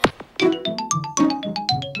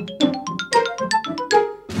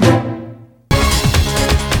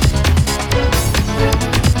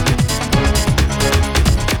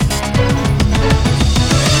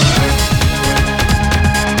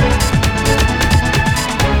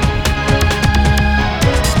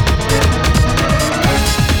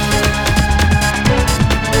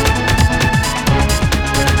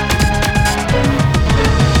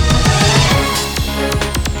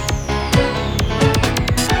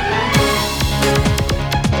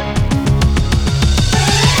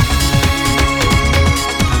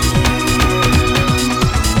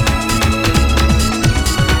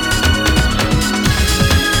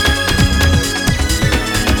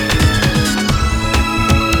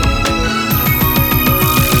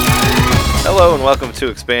Hello and welcome to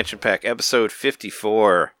Expansion Pack episode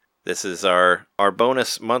 54. This is our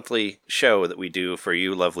bonus monthly show that we do for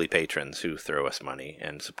you lovely patrons who throw us money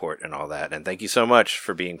and support and all that. And thank you so much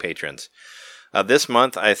for being patrons. This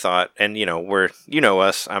month I thought, and you know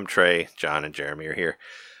us, I'm Trey, John, and Jeremy are here.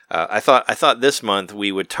 I thought this month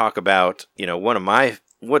we would talk about,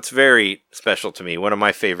 what's very special to me, one of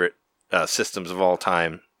my favorite systems of all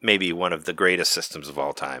time, maybe one of the greatest systems of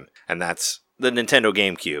all time, and that's the Nintendo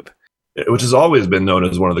Gamecube. Which has always been known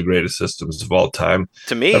as one of the greatest systems of all time.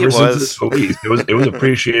 To me, it was. It was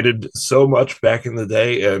appreciated so much back in the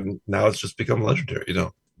day, and now it's just become legendary.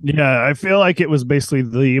 Yeah, I feel like it was basically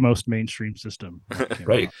the most mainstream system.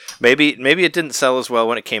 Right? Maybe it didn't sell as well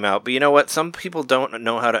when it came out, but you know what? Some people don't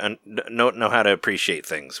know how to appreciate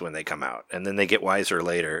things when they come out, and then they get wiser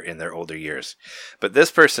later in their older years. But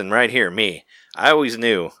this person right here, me, I always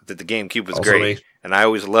knew that the GameCube was Also great, me. and I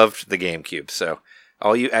always loved the GameCube. So.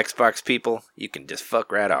 All you Xbox people, you can just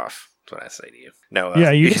fuck right off. That's what I say to you. No,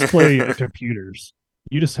 you just play computers.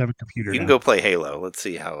 You just have a computer. You can go play Halo. Let's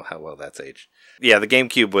see how well that's aged. Yeah, the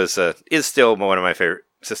GameCube is still one of my favorite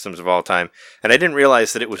systems of all time, and I didn't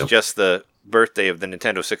realize that it was just the birthday of the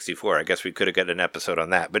Nintendo 64. I guess we could have got an episode on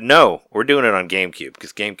that, but no, we're doing it on GameCube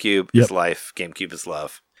because GameCube is life, GameCube is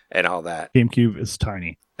love, and all that. GameCube is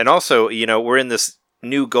tiny, and also, we're in this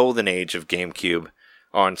new golden age of GameCube.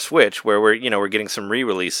 On Switch, where we're getting some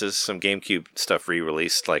re-releases, some GameCube stuff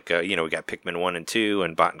re-released, like we got Pikmin 1 and 2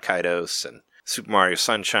 and Baten Kaitos and Super Mario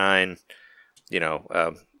Sunshine,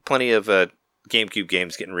 plenty of GameCube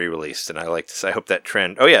games getting re-released, and I hope that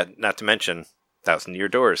trend. Oh yeah, not to mention Thousand Year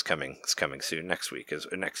Door is coming soon next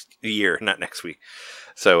year, not next week.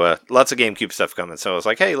 So lots of GameCube stuff coming. So I was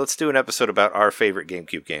like, hey, let's do an episode about our favorite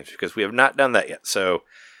GameCube games because we have not done that yet. So.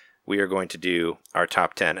 We are going to do our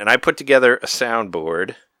top 10. And I put together a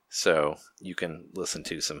soundboard so you can listen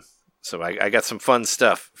to some. So I got some fun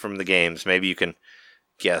stuff from the games. Maybe you can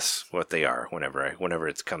guess what they are whenever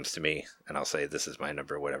it comes to me. And I'll say, this is my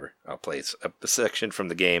number, whatever. I'll play a section from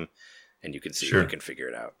the game and you can see if you can figure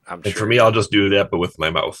it out. For me, I'll just do that, but with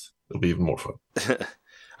my mouth. It'll be even more fun.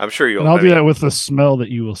 I'm sure you'll. And I'll do that with the smell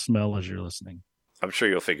that you will smell as you're listening. I'm sure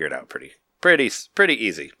you'll figure it out pretty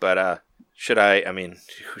easy. But, should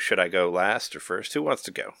I go last or first? Who wants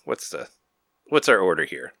to go? What's our order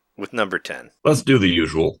here with number 10? Let's do the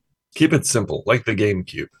usual. Keep it simple, like the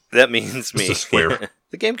GameCube. That means me. Just a square.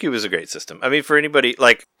 The GameCube is a great system. I mean, for anybody,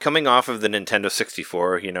 like, coming off of the Nintendo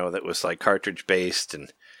 64, that was, like, cartridge-based,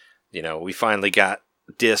 and, we finally got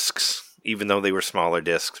discs, even though they were smaller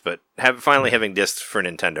discs, but finally having discs for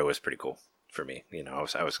Nintendo was pretty cool for me. I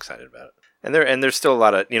was excited about it. And there's still a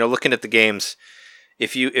lot of, looking at the games...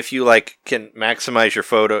 If you like can maximize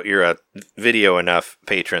your video enough,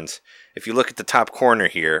 patrons, if you look at the top corner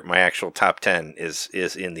here, my actual top 10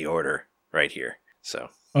 is in the order right here. So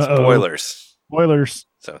spoilers,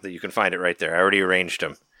 so that you can find it right there. I already arranged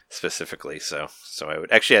them specifically, so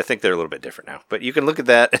I think they're a little bit different now, but you can look at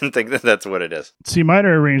that and think that that's what it is. See, mine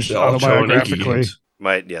are arranged autobiographically.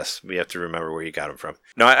 Yes, we have to remember where you got them from.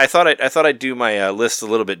 No, I thought I'd do my list a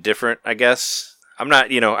little bit different, I guess. I'm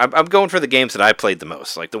not, I'm going for the games that I played the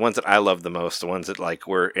most, like the ones that I love the most, the ones that like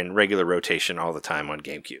were in regular rotation all the time on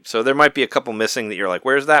GameCube. So there might be a couple missing that you're like,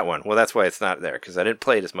 where's that one? Well, that's why it's not there, because I didn't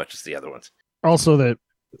play it as much as the other ones. Also, that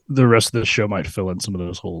the rest of the show might fill in some of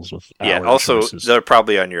those holes with. Yeah. Also, they're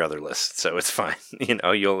probably on your other list, so it's fine.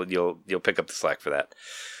 You'll pick up the slack for that.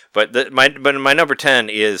 But my number 10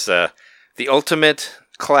 is the ultimate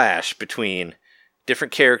clash between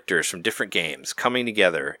different characters from different games coming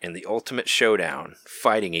together in the ultimate showdown,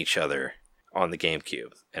 fighting each other on the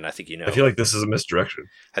GameCube. And I think I feel like this is a misdirection.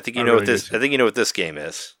 I think you know what this game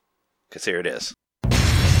is, because here it is.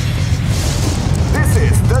 This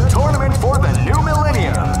is the tournament for the new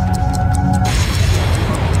millennium.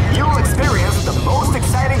 You'll experience the most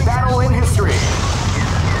exciting battle in history.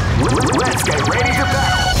 Let's get ready to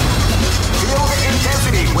battle. Feel the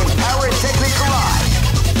intensity when power and technique collide.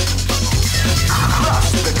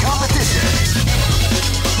 Crush the competition.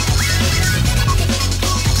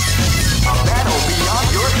 A battle beyond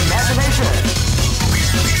your imagination.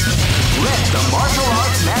 Let the martial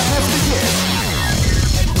arts madness begin.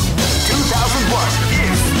 2001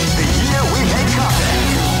 is the year we make contact.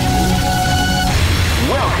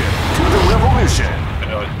 Welcome to the revolution.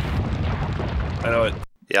 I know it.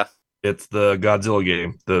 Yeah. It's the Godzilla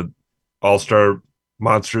game. The All-Star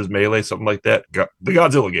Monsters Melee, something like that. The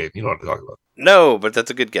Godzilla game. You know what I'm talking about. No, but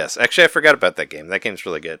that's a good guess. Actually, I forgot about that game. That game's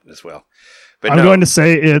really good as well. But I'm going to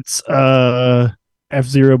say it's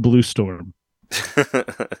F-Zero Blue Storm.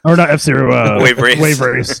 Or not F-Zero. Wave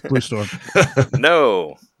Race Blue Storm.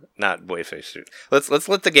 No, not boy face suit. Let's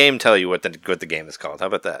let the game tell you what the game is called. How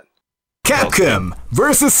about that? Capcom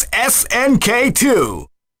versus SNK 2.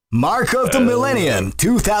 Mark of the Millennium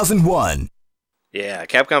 2001. Yeah,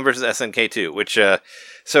 Capcom versus SNK 2, which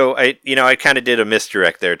so I kind of did a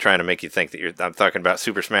misdirect there, trying to make you think that I'm talking about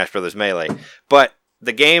Super Smash Bros. Melee, but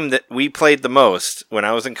the game that we played the most when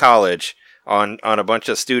I was in college on a bunch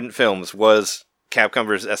of student films was Capcom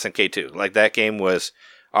vs. SNK 2. Like, that game was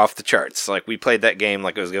off the charts. Like, we played that game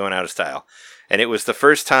like it was going out of style. And it was the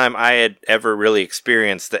first time I had ever really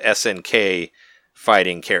experienced the SNK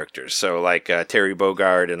fighting characters. So, like, Terry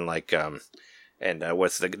Bogard and, like,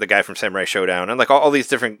 what's the guy from Samurai Showdown? And, like, all these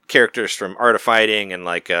different characters from Art of Fighting and,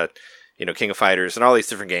 like, King of Fighters and all these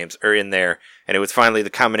different games are in there. And it was finally the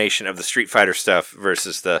combination of the Street Fighter stuff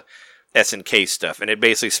versus the SNK stuff. And it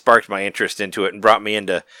basically sparked my interest into it and brought me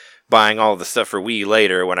into buying all the stuff for Wii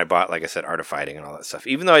later when I bought, like I said, Art of Fighting and all that stuff.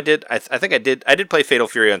 Even though I think I did play Fatal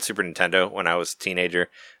Fury on Super Nintendo when I was a teenager,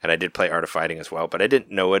 and I did play Art of Fighting as well, but I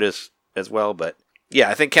didn't know it as well. But yeah,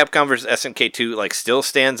 I think Capcom vs. SNK 2 like still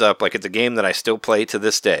stands up. Like, it's a game that I still play to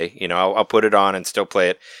this day. I'll put it on and still play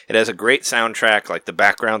it. It has a great soundtrack. Like, the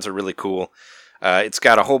backgrounds are really cool. It's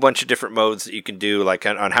got a whole bunch of different modes that you can do, like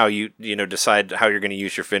on how you decide how you're going to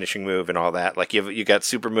use your finishing move and all that. Like, you got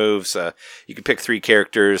super moves. You can pick 3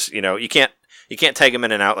 characters. You can't tag them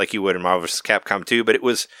in and out like you would in Marvel vs. Capcom 2, but it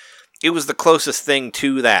was the closest thing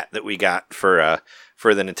to that we got for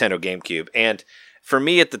the Nintendo GameCube. And for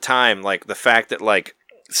me at the time, like, the fact that, like,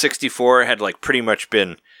 64 had, like, pretty much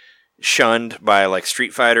been shunned by, like,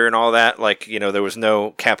 Street Fighter and all that, like, there was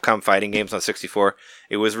no Capcom fighting games on 64.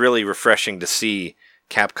 It was really refreshing to see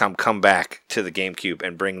Capcom come back to the GameCube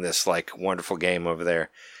and bring this, like, wonderful game over there.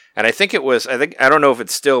 And I don't know if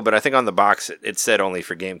it's still, but I think on the box it said only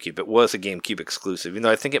for GameCube. It was a GameCube exclusive, even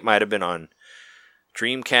though I think it might have been on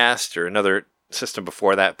Dreamcast or another system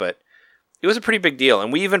before that, but it was a pretty big deal.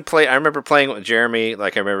 And we even I remember playing it with Jeremy,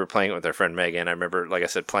 like, I remember playing it with our friend Megan. I remember, like I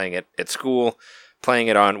said, playing it at school, playing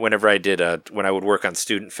it on whenever I did, when I would work on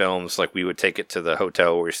student films, like, we would take it to the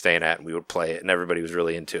hotel we were staying at and we would play it, and everybody was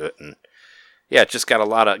really into it. And yeah, it just got a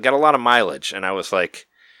lot of mileage. And I was like,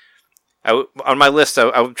 on my list,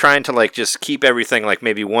 I'm trying to, like, just keep everything, like,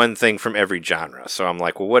 maybe one thing from every genre. So I'm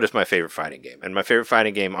like, well, what is my favorite fighting game? And my favorite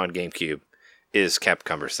fighting game on GameCube is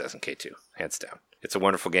Capcom vs. SNK 2, hands down. It's a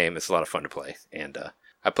wonderful game. It's a lot of fun to play. And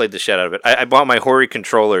I played the shit out of it. I bought my Hori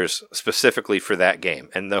controllers specifically for that game.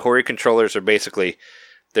 And the Hori controllers are basically,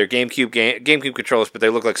 they're GameCube controllers, but they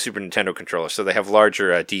look like Super Nintendo controllers. So they have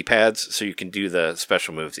larger D-pads, so you can do the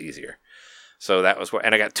special moves easier. So that was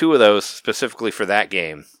and I got 2 of those specifically for that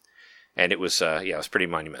game. And it was, it was pretty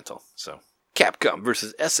monumental. So, Capcom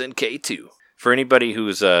versus SNK 2. For anybody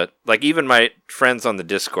who's, like, even my friends on the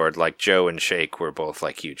Discord, like Joe and Shake, were both,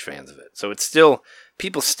 like, huge fans of it. So it's still,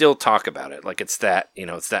 people still talk about it. Like, it's that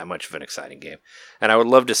much of an exciting game. And I would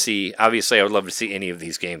love to see any of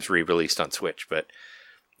these games re-released on Switch. But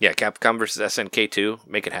yeah, Capcom vs. SNK 2,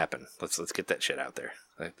 make it happen. Let's get that shit out there.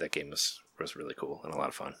 That game was really cool and a lot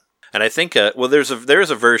of fun. And I think, there is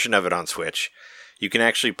a version of it on Switch. You can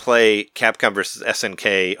actually play Capcom vs.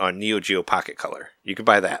 SNK on Neo Geo Pocket Color. You can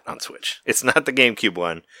buy that on Switch. It's not the GameCube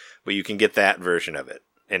one, but you can get that version of it,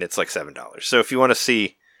 and it's like $7. So if you want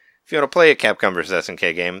to play a Capcom vs.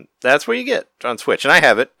 SNK game, that's what you get on Switch. And I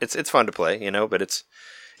have it. It's fun to play, but it's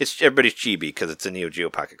everybody's chibi because it's a Neo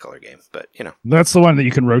Geo Pocket Color game. But That's the one that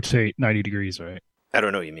you can rotate 90 degrees, right? I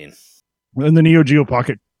don't know what you mean. In the Neo Geo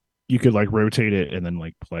Pocket, you could, like, rotate it and then,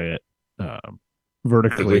 like, play it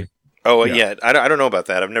vertically. Oh, yeah. I don't know about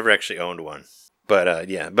that. I've never actually owned one. But,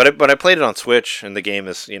 But I played it on Switch, and the game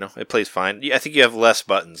is, it plays fine. I think you have less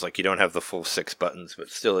buttons. Like, you don't have the full 6 buttons, but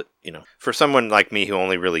still, for someone like me who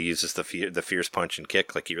only really uses the fierce punch and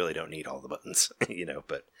kick, like, you really don't need all the buttons,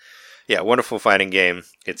 But, yeah, wonderful fighting game.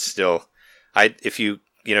 It's still, if you,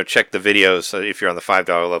 check the videos, if you're on the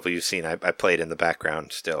 $5 level, you've seen, I played in the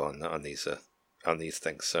background still on these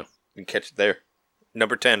things. So, you can catch it there.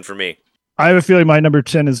 Number 10 for me. I have a feeling my number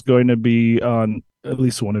 10 is going to be on at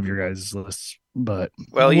least one of your guys' lists, but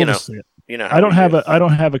well, I don't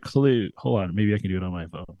have a clue. Hold on, maybe I can do it on my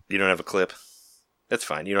phone. You don't have a clip? That's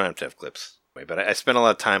fine. You don't have to have clips. But I spent a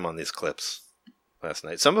lot of time on these clips last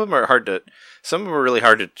night. Some of them are really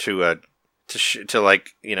hard to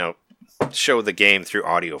like, show the game through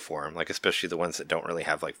audio form, like especially the ones that don't really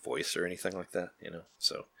have like voice or anything like that,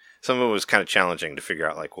 So some of it was kind of challenging to figure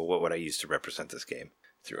out, like, well, what would I use to represent this game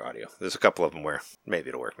through audio? There's a couple of them where maybe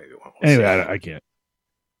it'll work, maybe it won't. Anyway, I can't.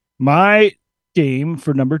 My game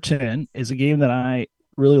for number 10 is a game that I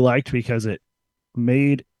really liked because it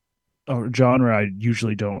made a genre I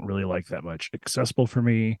usually don't really like that much accessible for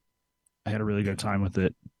me. I had a really good time with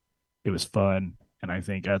it. It was fun. And I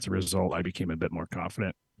think as a result, I became a bit more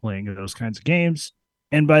confident playing those kinds of games.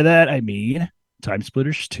 And by that, I mean Time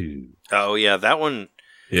Splitters 2. Oh yeah, that one.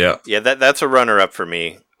 Yeah. Yeah, that's a runner-up for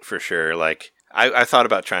me for sure. Like I thought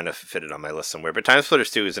about trying to fit it on my list somewhere, but Time Splitters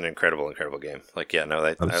 2 is an incredible game. Like yeah, no,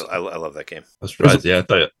 I love that game. I was surprised. Yeah,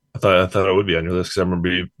 I thought it would be on your list because I remember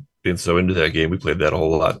you being so into that game. We played that a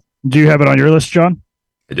whole lot. Do you have it on your list, John?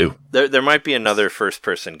 I do. There might be another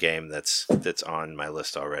first-person game that's on my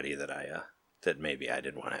list already that that maybe I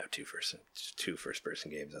didn't want to have two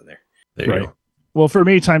first-person games on there. There you go. Well, for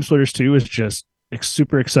me, Time Splitters 2 is just a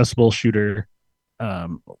super accessible shooter.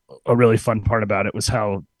 A really fun part about it was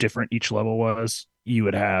how different each level was. You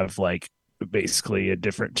would have like basically a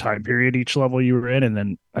different time period each level you were in, and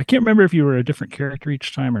then I can't remember if you were a different character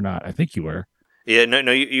each time or not. I think you were. Yeah,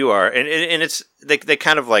 no, you are, and it's they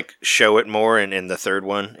kind of like show it more in the third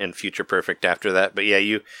one and Future Perfect after that. But yeah,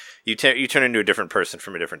 you turn into a different person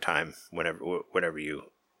from a different time whenever you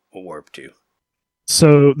warp to.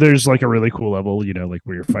 So there's like a really cool level, like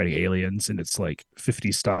where you're fighting aliens, and it's like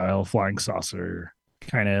 50 style flying saucer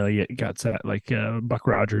kind of got that like Buck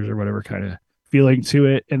Rogers or whatever kind of feeling to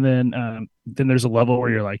it. And then there's a level where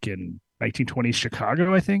you're like in 1920s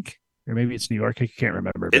Chicago, I think, or maybe it's New York. I can't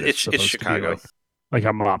remember. But it's Chicago, like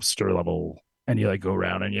a mobster level, and you like go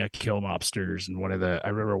around and you kill mobsters. And I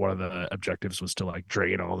remember one of the objectives was to like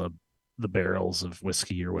drain all the barrels of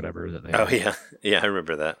whiskey or whatever that they. Oh had. yeah, I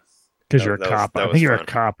remember that. Because you're a cop. I think you're a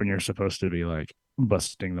cop and you're supposed to be like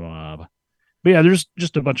busting the mob. But yeah, there's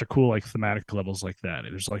just a bunch of cool like thematic levels like that.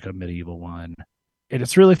 There's like a medieval one. And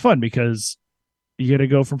it's really fun because you get to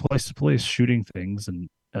go from place to place shooting things. And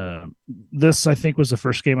this, I think, was the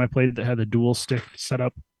first game I played that had the dual stick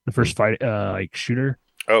setup, the first fight like shooter.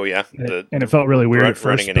 Oh yeah. And it felt really weird at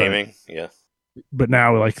first. Running and aiming, yeah. But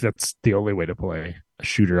now like that's the only way to play a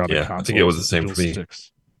shooter on a console. I think it was the same for me.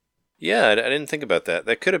 Sticks. Yeah, I didn't think about that.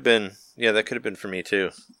 That could have been for me too.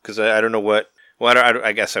 Because I don't know what. Well,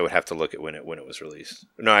 I guess I would have to look at when it was released.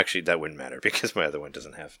 No, actually, that wouldn't matter because my other one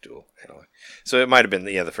doesn't have dual analog. So it might have been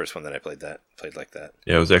the first one that I played like that.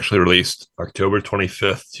 Yeah, it was actually released October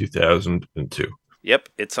 25th, 2002. Yep,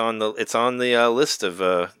 it's on the list of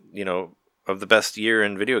of the best year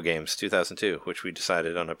in video games, 2002, which we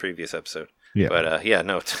decided on a previous episode. Yeah,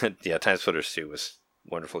 but Time Splitters 2 was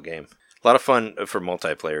a wonderful game. A lot of fun for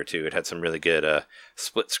multiplayer too. It had some really good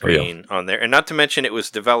split screen on there, and not to mention it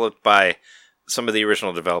was developed by some of the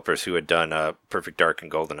original developers who had done Perfect Dark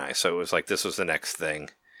and GoldenEye. So it was like this was the next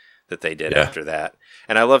thing that they did after that.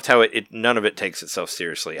 And I loved how it none of it takes itself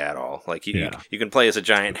seriously at all. Like you can play as a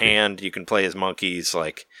giant hand, you can play as monkeys.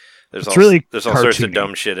 Like there's all sorts of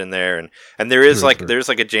dumb shit in there, and there is there's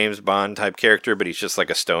like a James Bond type character, but he's just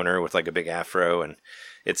like a stoner with like a big afro and.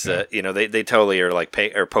 It's they totally are like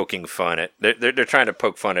are poking fun at they're trying to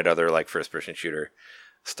poke fun at other like first person shooter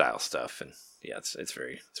style stuff, and yeah, it's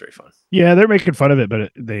very fun. Yeah, they're making fun of it,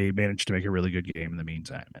 but they managed to make a really good game in the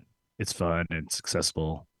meantime, and it's fun and it's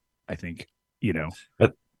accessible. I think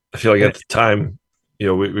I feel like at the time, we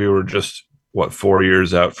were just 4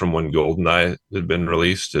 years out from when GoldenEye had been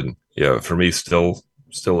released, and for me, still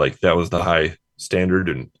like that was the high standard,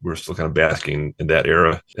 and we're still kind of basking in that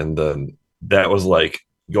era, and then that was like.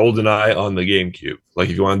 GoldenEye on the GameCube. Like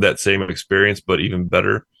if you wanted that same experience, but even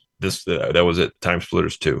better, that was it. Time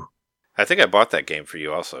Splitters 2. I think I bought that game for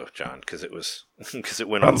you also, John, because it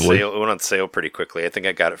went on sale. It went on sale pretty quickly. I think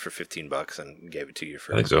I got it for $15 and gave it to you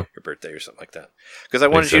for your birthday or something like that. Because I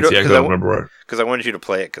wanted you to. Because I wanted you to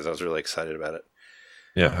play it because I was really excited about it.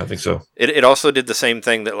 Yeah, I think so. It also did the same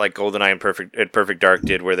thing that like GoldenEye and Perfect Dark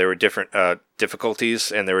did, where there were different difficulties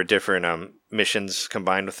and there were different missions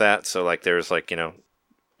combined with that. So like there was like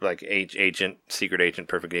like agent, secret agent,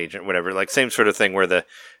 perfect agent, whatever. Like same sort of thing where the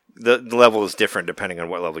level is different depending on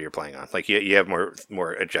what level you're playing on. Like you have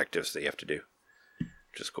more objectives that you have to do,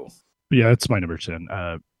 which is cool. Yeah, it's my number 10.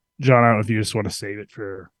 John, I don't know if you just want to save it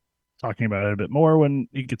for talking about it a bit more when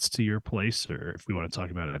it gets to your place, or if we want to talk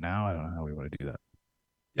about it now. I don't know how we want to do that.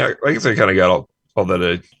 Yeah, I guess I kind of got all that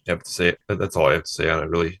I have to say. That's all I have to say on it,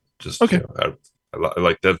 really. Just okay. I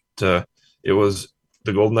like that it was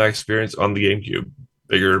the GoldenEye experience on the GameCube.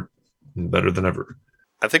 Bigger and better than ever.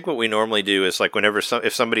 I think what we normally do is like whenever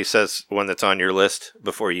if somebody says one that's on your list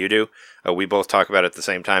before you do, we both talk about it at the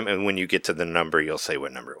same time, and when you get to the number, you'll say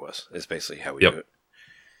what number it was. Is basically how we do it.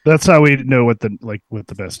 That's how we know what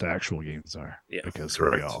the best actual games are. Yeah, because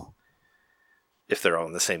if they're all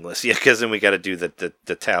on the same list, yeah. Because then we got to do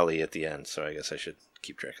the tally at the end. So I guess I should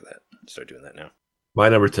keep track of that. Start doing that now. My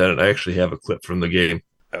number 10. I actually have a clip from the game.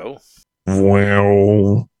 Oh.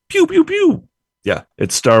 Wow. Pew pew pew. Yeah,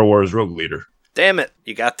 it's Star Wars Rogue Leader. Damn it!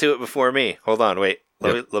 You got to it before me. Hold on, wait.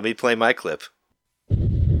 Let me play my clip.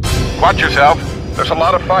 Watch yourself. There's a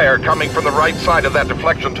lot of fire coming from the right side of that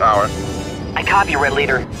deflection tower. I copy, Red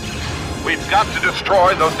Leader. We've got to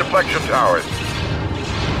destroy those deflection towers.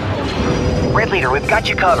 Red Leader, we've got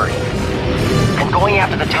you covered. I'm going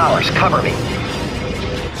after the towers. Cover me.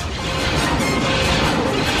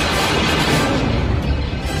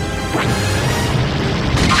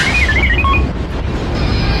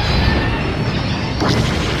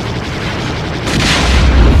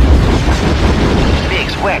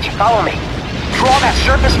 Wedge, follow me. Draw that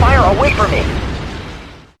surface fire away from me.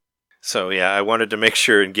 So yeah, I wanted to make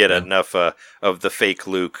sure and get enough of the fake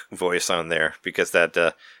Luke voice on there because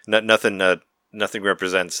that nothing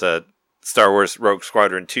represents Star Wars Rogue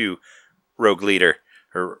Squadron 2 Rogue Leader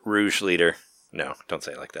or Rouge Leader. No, don't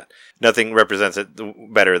say it like that. Nothing represents it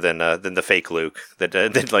better than the fake Luke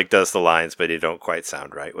that like does the lines, but it don't quite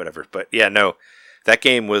sound right. Whatever. But yeah, no. That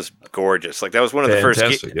game was gorgeous. Like that was one of the first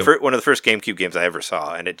GameCube games I ever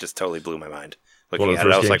saw, and it just totally blew my mind. Looking at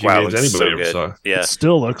it, I was like, "Wow, it's so good." Saw. Yeah, it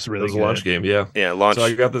still looks really good. It was a launch game, yeah, launch. So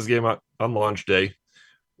I got this game on launch day,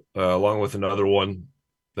 along with another one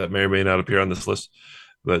that may or may not appear on this list.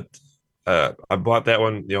 But I bought that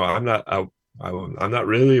one. You know, I'm not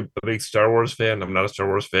really a big Star Wars fan. I'm not a Star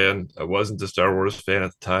Wars fan. I wasn't a Star Wars fan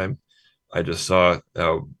at the time. I just saw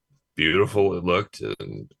how beautiful it looked,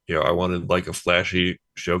 and you know, I wanted like a flashy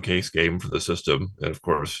showcase game for the system, and of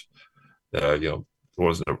course you know, there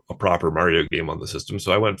wasn't a proper Mario game on the system,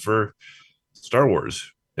 so I went for Star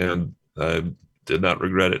Wars, and I did not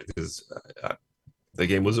regret it because the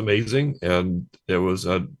game was amazing, and it was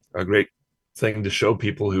a great thing to show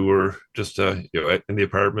people who were just you know, in the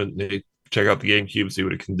apartment, and they check out the GameCube, see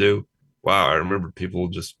what it can do. Wow, I remember people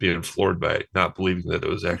just being floored by it, not believing that it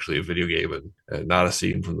was actually a video game and not a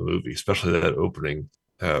scene from the movie, especially that opening,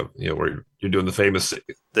 you know, where you're doing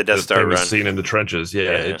the Death Star run scene in the trenches.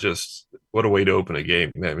 Yeah, it just, what a way to open a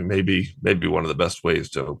game. I mean, maybe one of the best ways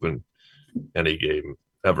to open any game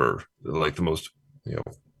ever. Like the most, you know,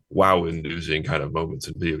 wow-inducing kind of moments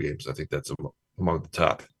in video games. I think that's among the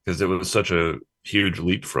top because it was such a huge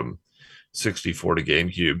leap from 64 to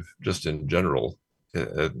GameCube, just in general,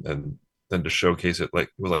 and then to showcase it, like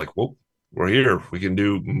we're like, whoa, we're here. We can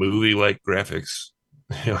do movie-like graphics,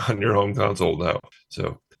 you know, on your home console now.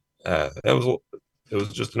 So it was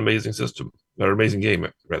just an amazing system, or an amazing game,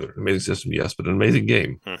 rather. Amazing system, yes, but an amazing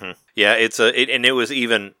game. Mm-hmm. Yeah, and it was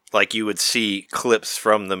even like you would see clips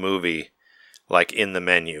from the movie, like in the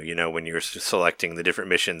menu. You know, when you were selecting the different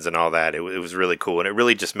missions and all that, it was really cool, and it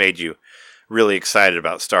really just made you really excited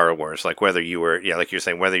about Star Wars. Like whether you were, like you're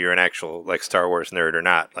saying, whether you're an actual like Star Wars nerd or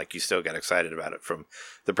not, like you still got excited about it from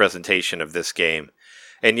the presentation of this game.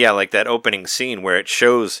 And yeah, like that opening scene where it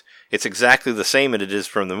shows it's exactly the same as it is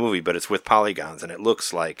from the movie, but it's with polygons, and it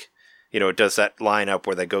looks like, you know, it does that line up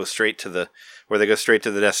where they go straight to the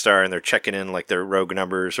Death Star and they're checking in like their rogue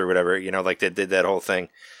numbers or whatever, you know, like they did that whole thing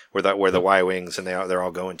where the Y wings and they're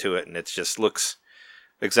all going to it, and it just looks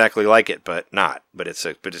exactly like it, but not. But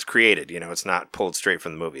it's created. You know, it's not pulled straight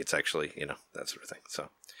from the movie. It's actually, you know, that sort of thing. So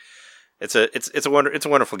it's a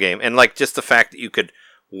wonderful game, and like just the fact that you could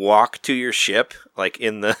walk to your ship, like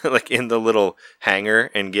in the little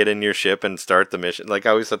hangar, and get in your ship and start the mission. Like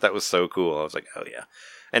I always thought that was so cool. I was like, oh yeah,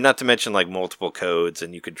 and not to mention like multiple codes,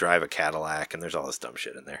 and you could drive a Cadillac, and there's all this dumb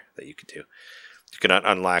shit in there that you could do. You could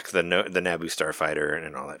unlock the Naboo Starfighter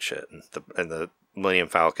and all that shit, and the Millennium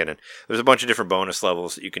Falcon, and there's a bunch of different bonus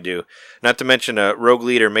levels that you can do. Not to mention, Rogue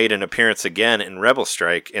Leader made an appearance again in Rebel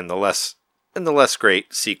Strike in the less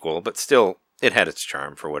great sequel, but still it had its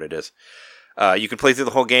charm for what it is. You can play through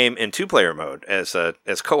the whole game in 2-player mode as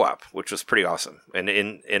co-op, which was pretty awesome. And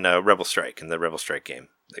in Rebel Strike, in the Rebel Strike game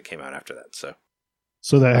that came out after that.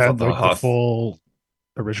 So that had like the full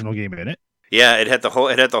original game in it. Yeah, it had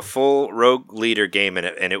the full Rogue Leader game in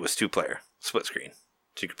it, and it was 2-player split screen.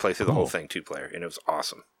 So you could play through the whole thing 2-player, and it was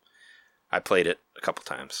awesome. I played it a couple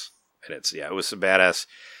times, and it was a badass.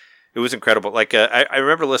 It was incredible. Like I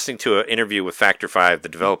remember listening to an interview with Factor 5, the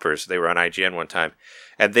developers. They were on IGN one time,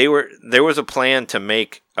 and there was a plan to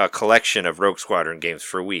make a collection of Rogue Squadron games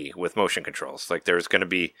for Wii with motion controls. Like there was going to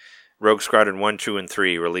be Rogue Squadron 1, 2, and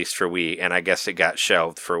 3 released for Wii, and I guess it got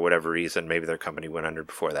shelved for whatever reason. Maybe their company went under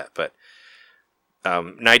before that, but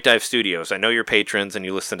Night Dive Studios, I know you're patrons and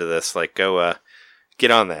you listen to this. Like, go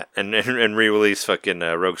get on that and re-release fucking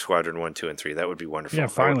Rogue Squadron 1, 2, and 3. That would be wonderful. Yeah,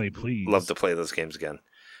 finally, please. Love to play those games again.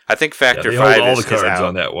 I think Factor 5 hold all the cards out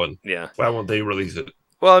on that one. Yeah. Why won't they release it?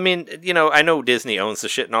 Well, I mean, you know, I know Disney owns the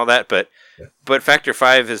shit and all that, but Factor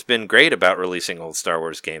 5 has been great about releasing old Star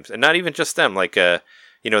Wars games, and not even just them. Like,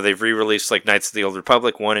 they've re-released like Knights of the Old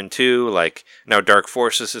Republic 1 and 2. Like now Dark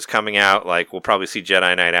Forces is coming out. Like we'll probably see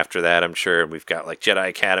Jedi Knight after that, I'm sure. And we've got like Jedi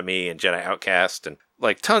Academy and Jedi Outcast and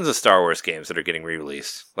like tons of Star Wars games that are getting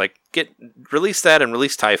re-released. Like release that and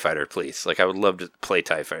release TIE Fighter, please. Like I would love to play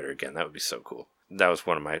TIE Fighter again. That would be so cool. That was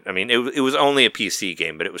one of my, it was only a PC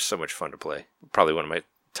game, but it was so much fun to play. Probably one of my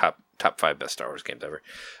top 5 best Star Wars games ever.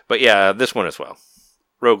 But yeah, this one as well.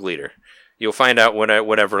 Rogue Leader. You'll find out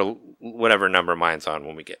whatever number mine's on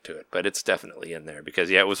when we get to it, but it's definitely in there because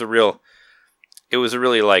it was a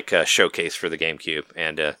really like showcase for the GameCube,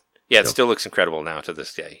 and it still looks incredible now to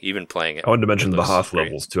this day, even playing it. I wanted to mention the Hoth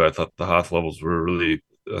levels too. I thought the Hoth levels were really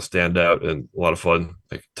stand out and a lot of fun,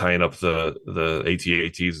 like tying up the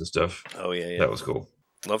AT-ATs and stuff. Oh yeah, that was cool.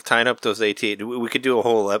 Love tying up those AT. We could do a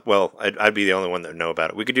whole I'd be the only one that would know about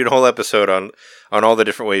it. We could do a whole episode on all the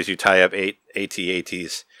different ways you tie up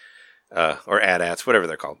AT-ATs. Or AT-ATs, whatever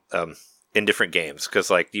they're called, in different games. Because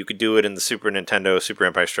like you could do it in the Super Nintendo, Super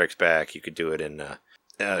Empire Strikes Back. You could do it in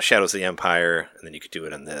Shadows of the Empire, and then you could do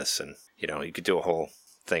it on this, and you could do a whole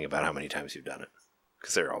thing about how many times you've done it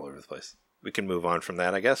because they're all over the place. We can move on from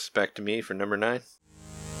that, I guess. Back to me for number 9.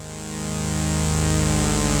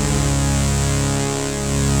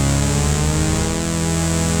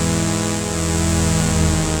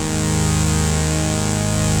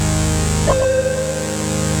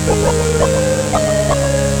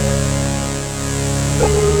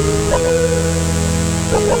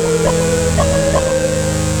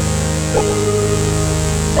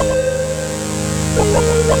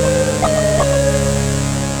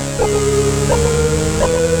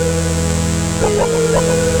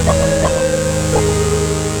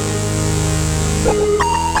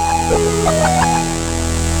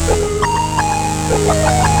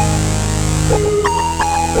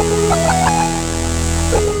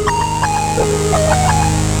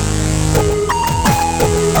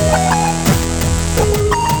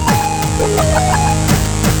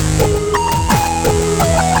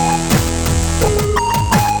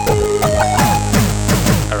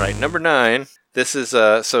 Number 9. This is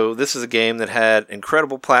a game that had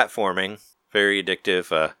incredible platforming, very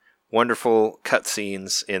addictive, wonderful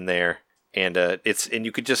cutscenes in there, and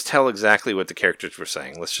you could just tell exactly what the characters were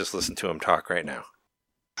saying. Let's just listen to them talk right now.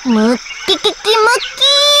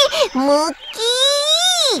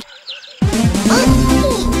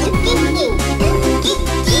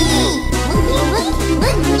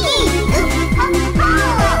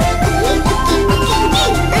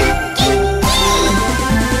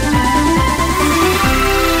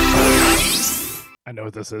 I know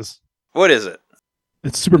what this is. What is it?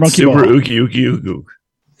 It's Super Monkey Ball. Super Ookie.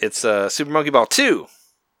 It's Super Monkey Ball 2.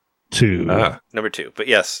 Number 2. But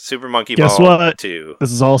yes, Super Monkey Guess Ball what? 2.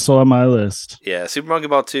 This is also on my list. Yeah, Super Monkey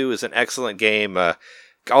Ball 2 is an excellent game.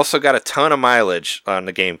 Also got a ton of mileage on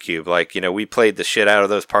the GameCube. Like, we played the shit out of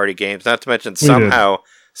those party games. Not to mention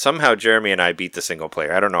somehow Jeremy and I beat the single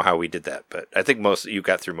player. I don't know how we did that, but I think you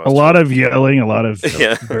got through most of it. A lot of yelling, a lot of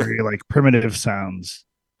very like primitive sounds.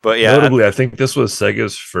 But yeah, notably, I think this was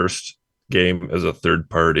Sega's first game as a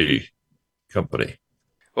third-party company.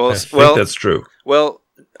 Well, I think that's true. Well,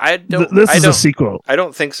 I don't. This is a sequel. I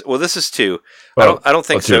don't think so. Well, this is 2. Oh, I don't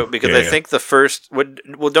think so because I think the first.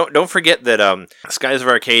 Well, don't forget that Skies of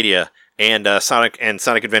Arcadia and Sonic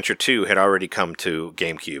Adventure 2 had already come to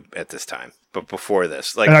GameCube at this time. But before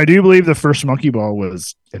this, and I do believe the first Monkey Ball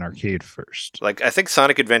was an arcade first. Like I think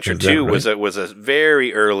Sonic Adventure 2 was a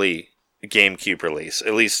very early GameCube release,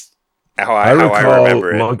 at least how I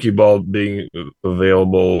remember it. Monkey Ball being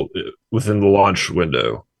available within the launch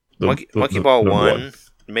window. Monkey Ball 1,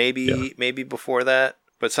 maybe before that,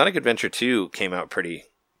 but Sonic Adventure 2 came out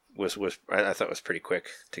I thought was pretty quick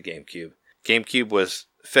to GameCube. GameCube was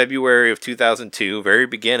February of 2002, very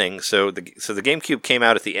beginning. So the GameCube came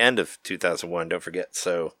out at the end of 2001. Don't forget.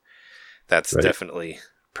 So that's definitely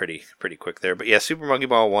pretty quick there. But yeah, Super Monkey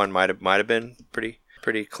Ball 1 might have been pretty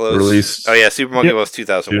close. Released. Oh yeah, Super Monkey Ball was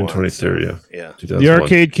 2001. June 23rd. Yeah. The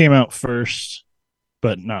arcade came out first,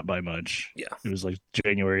 but not by much. Yeah, it was like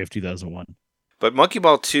January of 2001. But Monkey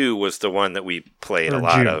Ball 2 was the one that we played a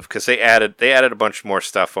lot of because they added a bunch more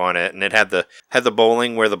stuff on it, and it had the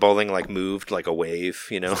bowling where the bowling like moved like a wave,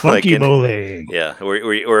 funky bowling. Yeah,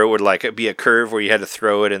 or it would like be a curve where you had to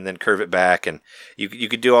throw it and then curve it back, and you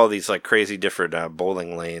could do all these like crazy different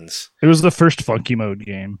bowling lanes. It was the first funky mode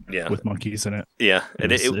game, yeah, with monkeys in it. Yeah,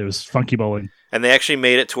 it was funky bowling, and they actually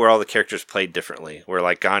made it to where all the characters played differently. Where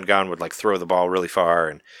like Gon would like throw the ball really far,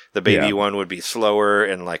 and the baby one would be slower,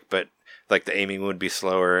 and the aiming would be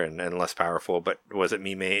slower and less powerful, but was it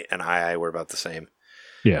Mime and I were about the same.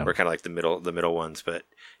 Yeah. Were kind of like the middle ones. But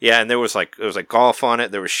yeah, and there was like golf on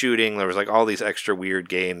it. There was shooting. There was like all these extra weird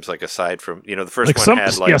games. Like aside from the first like one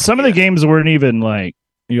had like some of the games weren't even like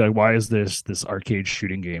you're like, why is this arcade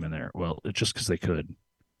shooting game in there? Well, it's just because they could,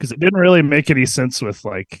 because it didn't really make any sense with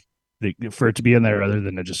like for it to be in there other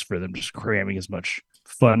than just for them just cramming as much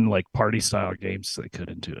fun like party style games as they could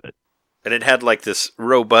into it. And it had like this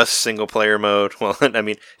robust single player mode. Well, I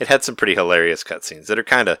mean, it had some pretty hilarious cutscenes that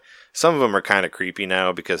are some of them are kind of creepy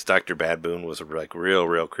now because Dr. Badboon was like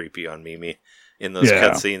real creepy on Mimi in those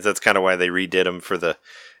cutscenes. That's kind of why they redid them for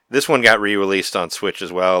this one got re-released on Switch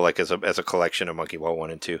as well, like as a collection of Monkey Ball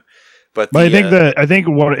 1 and 2. But I think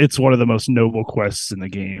it's one of the most noble quests in the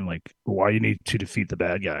game, like why you need to defeat the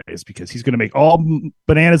bad guys, because he's going to make all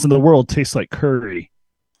bananas in the world taste like curry.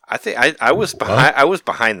 I think I was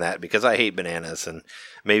behind that because I hate bananas, and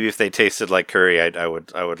maybe if they tasted like curry, I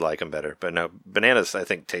would like them better. But no, bananas I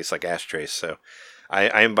think taste like ashtrays, so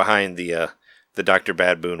I am behind the Dr.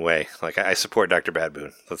 Badboon way. Like I support Dr.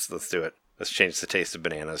 Badboon. Let's do it. Let's change the taste of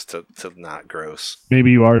bananas to not gross.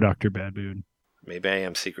 Maybe you are Dr. Badboon. Maybe I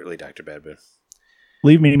am secretly Dr. Badboon.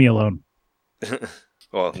 Leave Mimi alone.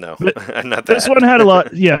 Well, no, but not that. This one had a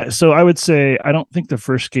lot. Yeah, so I would say I don't think the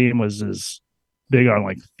first game was as big on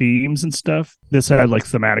like themes and stuff. This had like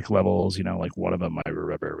thematic levels, like one of them I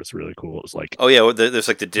remember was really cool. It was like, oh yeah, there's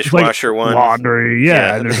like the dishwasher one, laundry,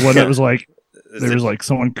 yeah. And there's one that was like there was like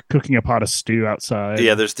someone cooking a pot of stew outside.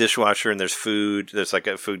 Yeah, there's dishwasher and there's food. There's like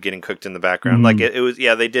a food getting cooked in the background. Mm-hmm. Like it was,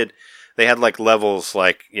 yeah. They had like levels,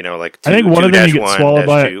 like like. I think one of them you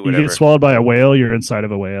get swallowed by a whale. You're inside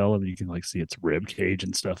of a whale, and you can like see its rib cage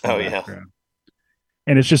and stuff. Oh yeah.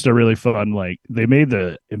 And it's just a really fun, like they made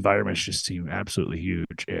the environments just seem absolutely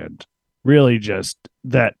huge, and really just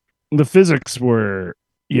that the physics were,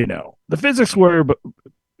 to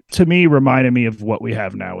me reminded me of what we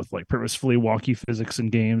have now with like purposefully wonky physics in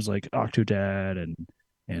games like Octodad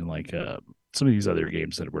and like some of these other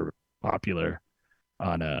games that were popular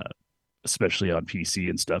on especially on PC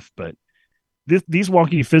and stuff. But these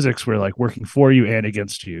wonky physics were like working for you and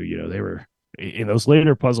against you. They were in those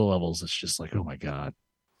later puzzle levels. It's just like, oh my god.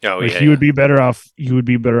 Oh like yeah. You would be better off. You would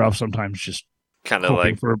be better off sometimes just kind of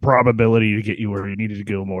like for a probability to get you where you needed to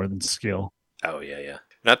go more than skill. Oh yeah.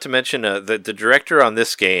 Not to mention the director on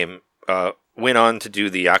this game went on to do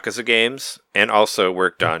the Yakuza games and also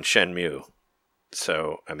worked on Shenmue.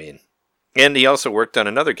 So I mean, and he also worked on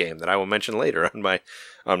another game that I will mention later on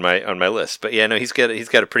my list. But yeah, no, he's got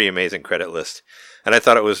a pretty amazing credit list, and I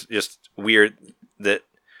thought it was just weird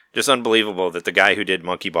just unbelievable that the guy who did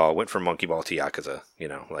Monkey Ball went from Monkey Ball to Yakuza.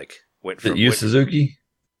 Went from Yu Suzuki.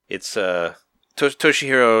 It's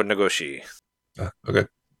Toshihiro Nagoshi. Okay.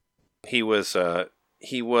 He was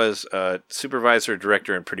supervisor,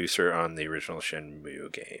 director, and producer on the original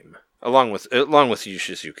Shenmue game, along with Yu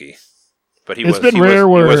Suzuki. But he was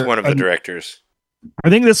one of the directors. I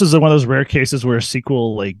think this is one of those rare cases where a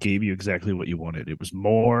sequel like gave you exactly what you wanted. It was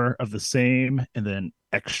more of the same and then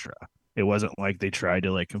extra. It wasn't like they tried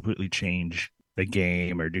to like completely change the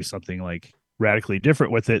game or do something like radically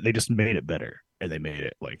different with it. They just made it better, and they made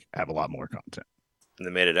it like have a lot more content. And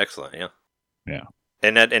they made it excellent, yeah. Yeah.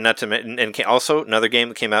 And also another game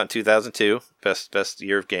that came out in 2002, best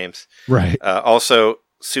year of games. Right. Also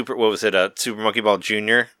Super Monkey Ball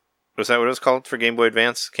Jr. Was that what it was called for Game Boy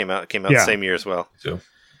Advance? Came out the same year as well.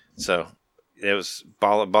 So it was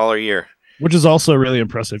baller year. Which is also a really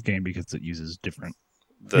impressive game because it uses different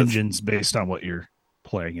engines based on what you're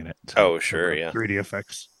playing in it. Oh, sure, yeah. 3D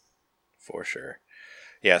effects. For sure.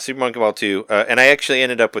 Yeah, Super Monkey Ball 2. And I actually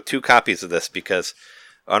ended up with 2 copies of this because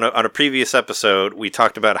on a previous episode, we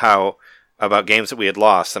talked about games that we had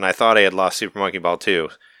lost, and I thought I had lost Super Monkey Ball 2.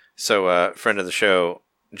 So a friend of the show,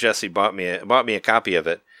 Jesse, bought me a copy of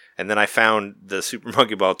it, and then I found the Super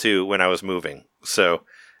Monkey Ball 2 when I was moving. So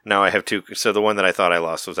now I have 2. So the one that I thought I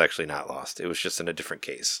lost was actually not lost. It was just in a different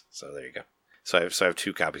case. So there you go. So I have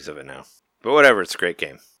 2 copies of it now. But whatever, it's a great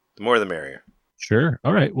game. The more the merrier. Sure.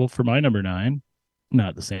 All right. Well, for my number 9,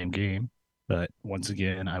 not the same game, but once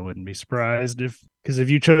again, I wouldn't be surprised because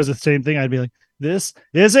if you chose the same thing, I'd be like, this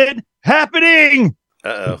isn't happening.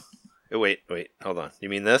 Uh-oh. Wait, hold on. You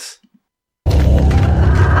mean this? This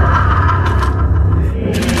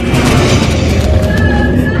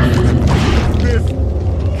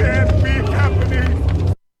can't be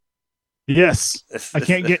happening. Yes. I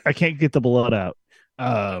can't get the blood out.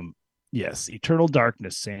 Yes, Eternal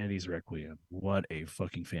Darkness, Sanity's Requiem. What a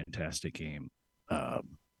fucking fantastic game.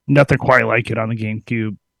 Nothing quite like it on the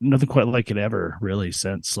GameCube. Nothing quite like it ever, really,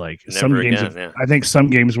 since like Never some again, games. yeah. I think some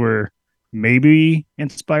games were maybe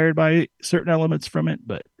inspired by certain elements from it,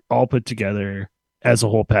 but all put together, as a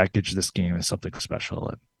whole package, this game is something special.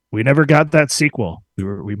 And we never got that sequel.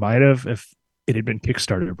 We might have if it had been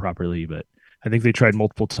Kickstarted properly, but I think they tried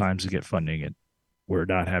multiple times to get funding and we're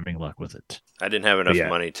not having luck with it. I didn't have enough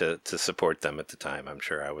money to support them at the time. I'm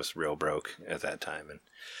sure I was real broke at that time, and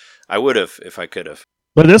I would have if I could have.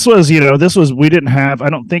 But this was, we didn't have, I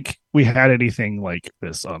don't think we had anything like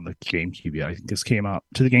this on the GameCube yet. I think this came out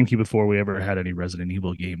to the GameCube before we ever had any Resident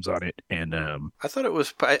Evil games on it. And I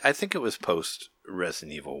think it was post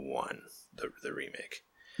Resident Evil 1, the remake.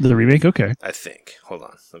 The remake? Okay. I think. Hold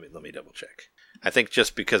on. Let me double check. I think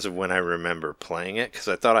just because of when I remember playing it, because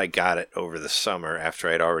I thought I got it over the summer after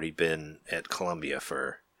I'd already been at Columbia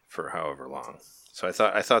for however long. So I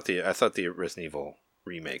thought the Resident Evil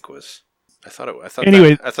remake was. I thought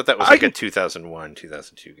that was like a 2001,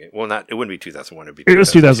 2002 game. Well, it wouldn't be 2001. It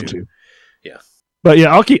was 2002. Yeah. But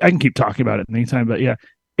yeah, I can keep talking about it anytime. But yeah,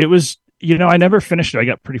 it was. I never finished it. I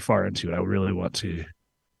got pretty far into it. I really want to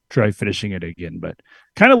try finishing it again. But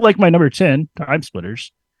kind of like my number 10, Time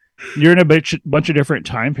Splitters. You're in a bunch of different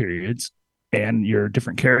time periods, and you're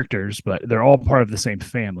different characters, but they're all part of the same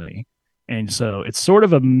family. And so it's sort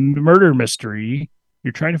of a murder mystery.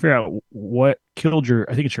 You're trying to figure out what killed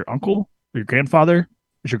I think it's your uncle. Your grandfather?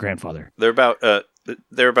 It's your grandfather. They're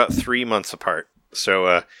about 3 months apart.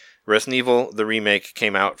 So Resident Evil the remake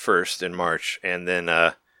came out first in March, and then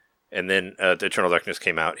Eternal Darkness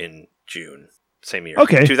came out in June, same year.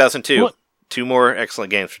 Okay, 2002. Well, 2 more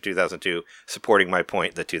excellent games for 2002, supporting my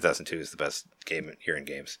point that 2002 is the best game here in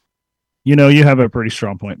games. You have a pretty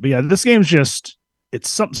strong point, but yeah, this game's it's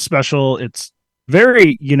something special. It's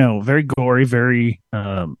very very gory, very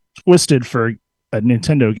twisted for a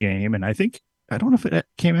Nintendo game, and I don't know if it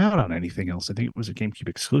came out on anything else. I think it was a GameCube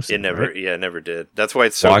exclusive. It never, right? Yeah, it never did. That's why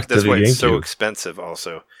it's so expensive.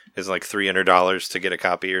 Also, it's like $300 to get a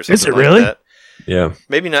copy or something. Is it really? Like that. Yeah,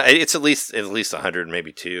 maybe not. It's at least 100,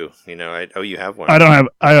 maybe 2. You have one.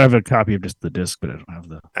 I have a copy of just the disc, but I don't have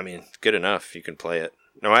the. I mean, good enough. You can play it.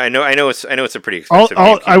 No, I know it's a pretty expensive.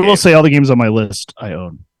 I will say all the games on my list I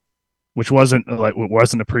own, which wasn't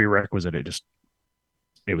a prerequisite.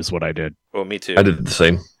 It was what I did. Well, me too. I did the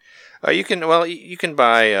same. You can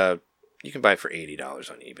buy for $80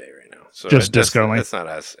 on eBay right now. So just disc only. That's not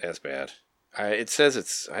as bad. It says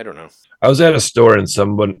it's. I don't know. I was at a store and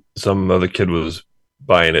some other kid was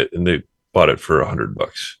buying it and they bought it for $100.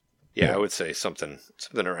 Yeah, I would say something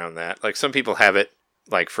around that. Like some people have it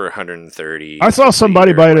like for 130. I saw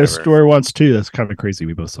somebody buy it at a store once too. That's kind of crazy.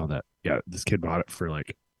 We both saw that. Yeah, this kid bought it for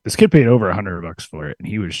this kid paid over $100 for it, and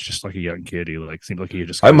he was just like a young kid. He seemed like he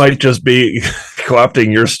just. I might just be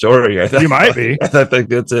co-opting your story. You might be. I think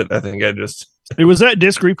that's it. I think I just. It was that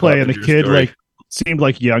disc replay, and the kid seemed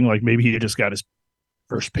like young, like maybe he just got his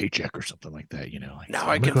first paycheck or something like that. Now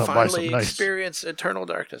I can finally experience Eternal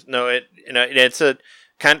Darkness. No, it's a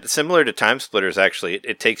kind of similar to Time Splitters. Actually,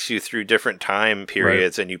 it takes you through different time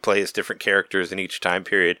periods, and you play as different characters in each time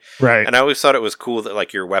period. Right. And I always thought it was cool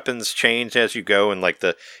that your weapons change as you go, and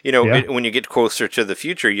when you get closer to the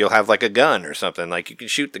future, you'll have a gun or something. Like you can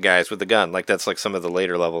shoot the guys with the gun. Like that's some of the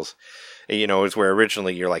later levels. Is where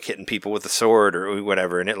originally you're hitting people with a sword or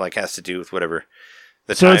whatever, and it has to do with whatever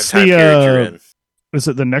the time period you're in. Is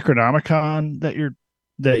it the Necronomicon that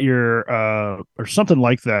you're or something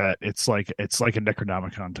like that? It's like a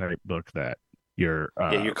Necronomicon type book that you're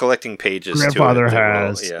collecting pages. Grandfather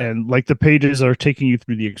has, and the pages are taking you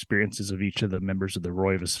through the experiences of each of the members of the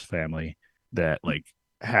Roivas family that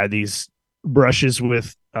had these brushes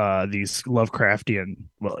with these Lovecraftian,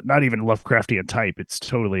 well, not even Lovecraftian type. It's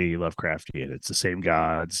totally Lovecraftian. It's the same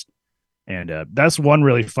gods, and that's one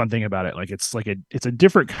really fun thing about it. It's a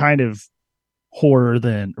different kind of horror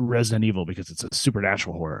than Resident Evil because it's a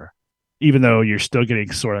supernatural horror. Even though you're still getting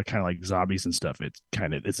sort of kind of like zombies and stuff, it's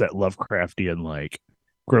that Lovecraftian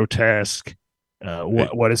grotesque.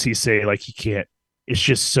 What does he say? He can't. It's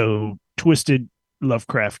just so twisted.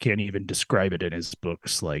 Lovecraft can't even describe it in his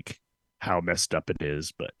books, how messed up it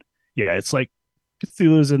is. But yeah, it's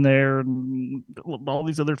Cthulhu's in there and all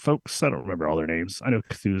these other folks. I don't remember all their names. I know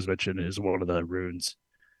Cthulhu's mentioned is one of the runes,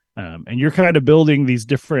 and you're kind of building these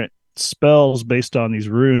different spells based on these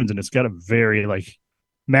runes, and it's got a very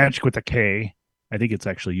magic with a K. I think it's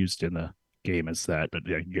actually used in the game as that, but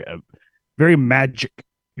yeah, very magic.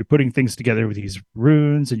 You're putting things together with these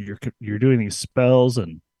runes, and you're doing these spells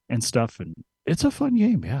and stuff, and it's a fun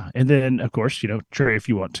game, yeah. And then of course, Trey, if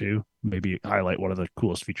you want to maybe highlight one of the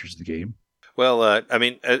coolest features of the game. Well, I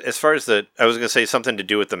mean, as far as I was going to say something to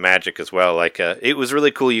do with the magic as well. Like, it was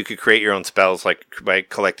really cool. You could create your own spells, like by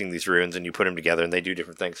collecting these runes, and you put them together, and they do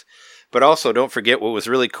different things. But also, don't forget what was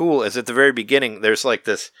really cool is at the very beginning. There's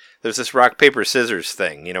this rock paper scissors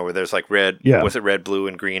thing, where there's like red, was it red, blue,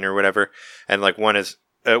 and green or whatever, and like one is.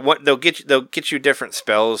 They'll get you different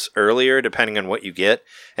spells earlier depending on what you get,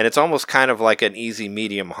 and it's almost kind of like an easy,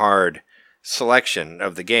 medium, hard selection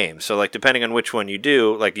of the game. So like depending on which one you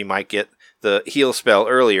do, like you might get the heal spell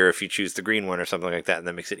earlier if you choose the green one or something like that, and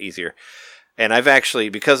that makes it easier. And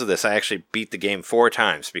because of this, I actually beat the game 4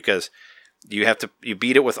 times because you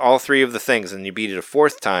beat it with all 3 of the things, and you beat it a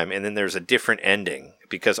 4th time, and then there's a different ending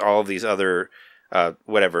because all of these other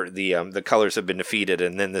the colors have been defeated,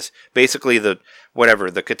 and then this basically the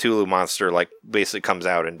Cthulhu monster like basically comes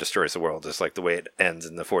out and destroys the world, just like the way it ends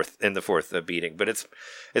in the fourth beating. But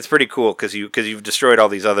it's pretty cool because you've destroyed all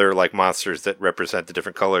these other like monsters that represent the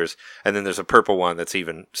different colors, and then there's a purple one that's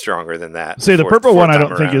even stronger than that. See, the purple one I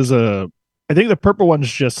don't think is I think the purple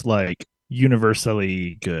one's just like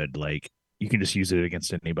universally good. Like you can just use it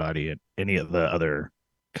against anybody and any of the other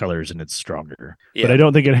colors, and it's stronger. Yeah. But I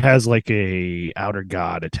don't think it has like a outer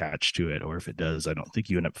god attached to it, or if it does, I don't think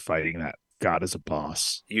you end up fighting that god as a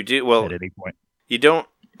boss. You do at any point. You don't.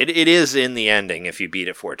 It is in the ending if you beat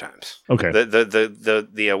it 4 times. Okay.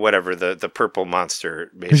 The purple monster.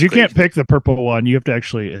 Because you can't pick the purple one. You have to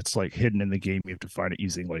actually. It's like hidden in the game. You have to find it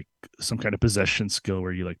using like some kind of possession skill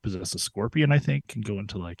where you like possess a scorpion, I think, and go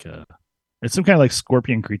into like it's some kind of like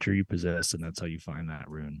scorpion creature you possess, and that's how you find that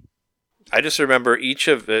rune. I just remember each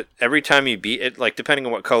of it, every time you beat it, like depending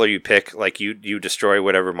on what color you pick, like you destroy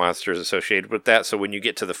whatever monster is associated with that. So when you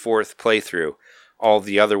get to the 4th playthrough, all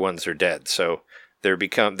the other ones are dead. So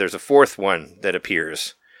there's a 4th one that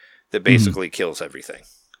appears that basically kills everything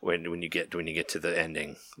when you get to the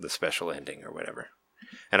ending, the special ending or whatever.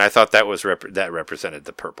 And I thought that was that represented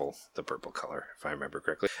the purple color, if I remember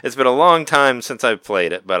correctly. It's been a long time since I've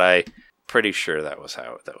played it, but I'm pretty sure that was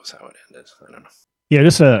how it ended. I don't know.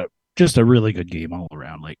 Yeah, just a really good game all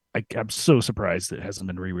around. Like I'm so surprised that it hasn't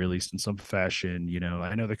been re-released in some fashion.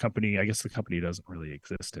 I know I guess the company doesn't really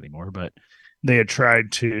exist anymore, but they had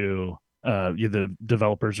tried to, the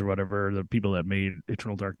developers or whatever, the people that made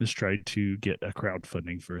Eternal Darkness tried to get a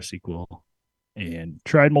crowdfunding for a sequel and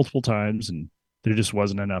tried multiple times, and there just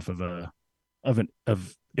wasn't enough of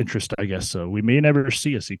interest, I guess. So we may never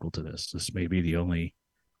see a sequel to this. This may be the only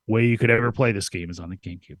way you could ever play this game is on the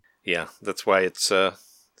GameCube. Yeah, that's why it's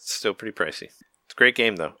still pretty pricey. It's a great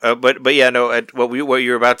game though. But yeah, no. What you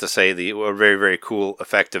were about to say, a very very cool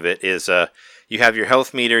effect of it is you have your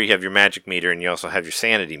health meter, you have your magic meter, and you also have your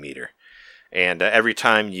sanity meter. And every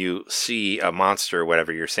time you see a monster or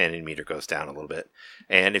whatever, your sanity meter goes down a little bit.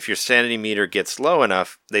 And if your sanity meter gets low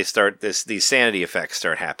enough, these sanity effects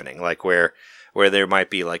start happening, like where there might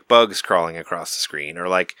be like bugs crawling across the screen, or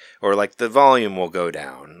like the volume will go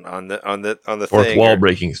down on the or thing, wall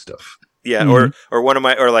breaking stuff. Yeah, mm-hmm. or one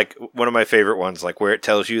of my favorite ones, like where it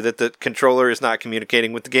tells you that the controller is not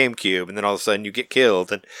communicating with the GameCube, and then all of a sudden you get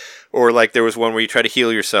killed, or like there was one where you try to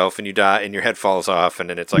heal yourself and you die and your head falls off, and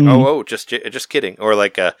then it's like, just kidding, or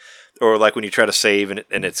like when you try to save and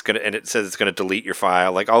it says it's gonna delete your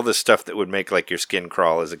file, like all this stuff that would make like your skin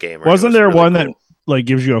crawl as a gamer. Wasn't there really one cool that like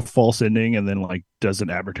gives you a false ending and then like does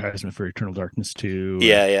an advertisement for Eternal Darkness 2?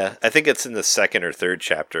 Yeah. I think it's in the 2nd or 3rd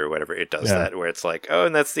chapter or whatever it does that, where it's like, oh,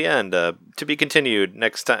 and that's the end. To be continued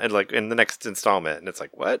next time, like in the next installment. And it's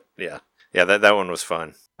like, what? Yeah. That one was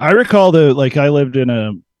fun. I recall I lived in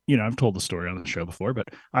I've told the story on the show before, but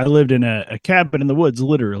I lived in a cabin in the woods.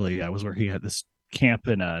 Literally, I was working at this camp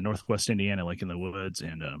in Northwest Indiana, like in the woods,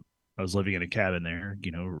 and I was living in a cabin there.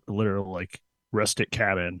 Literal like rustic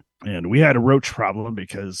cabin, and we had a roach problem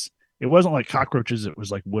because it wasn't like cockroaches, it was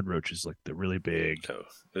like wood roaches, like the really big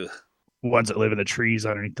ones that live in the trees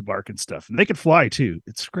underneath the bark and stuff, and they could fly too.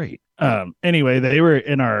 It's great. Anyway, they were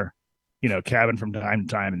in our cabin from time to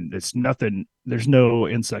time, and there's no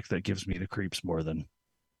insect that gives me the creeps more than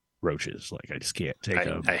roaches. Like I just can't take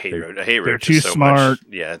them. I hate roaches. They're too so smart. Much.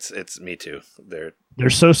 Yeah, it's me too. They're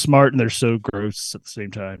so smart and they're so gross at the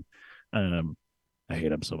same time. I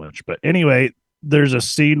hate them so much. But anyway, there's a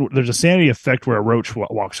sanity effect where a roach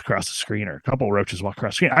walks across the screen, or a couple of roaches walk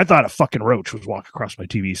across the screen. I thought a fucking roach was walking across my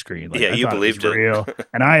TV screen. Like, yeah, you believed it. Real.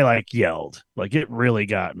 And I like yelled. Like it really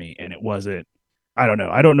got me. And it wasn't, I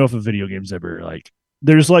don't know if a video game's ever like,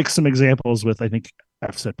 there's like some examples with, I think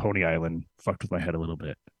I've said Pony Island fucked with my head a little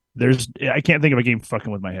bit. I can't think of a game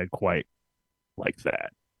fucking with my head quite like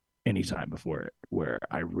that anytime before it, where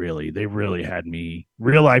they really had me,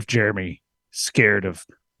 real life Jeremy, scared of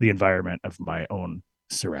the environment of my own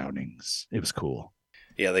surroundings. It was cool.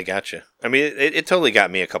 Yeah, they got you. I mean, it totally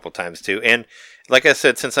got me a couple times too. And like I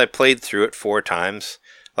said, since I played through it 4 times,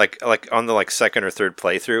 like on the second or third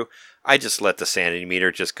playthrough, I just let the sanity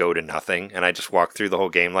meter just go to nothing, and I just walk through the whole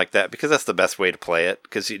game like that because that's the best way to play it.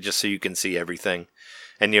 Because just so you can see everything,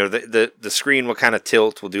 and the screen will kind of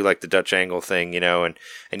tilt. We'll do like the Dutch angle thing, and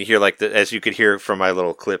you hear as you could hear from my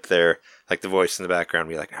little clip there, like the voice in the background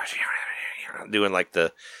be like doing like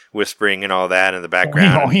the whispering and all that in the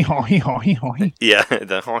background. Yeah,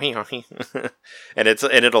 the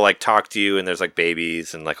and it'll like talk to you, and there's like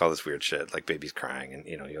babies and like all this weird shit, like babies crying, and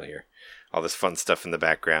you'll hear all this fun stuff in the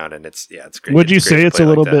background, and it's great. Would you say it's a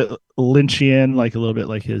little bit Lynchian, like a little bit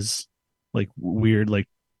like his like weird like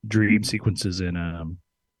dream sequences in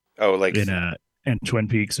in Twin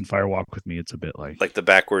Peaks and Fire Walk with Me? It's a bit like the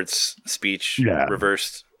backwards speech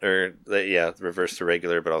reversed, or reversed to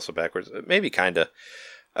regular, but also backwards. Maybe kind of.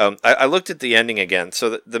 I looked at the ending again.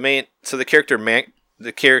 So the character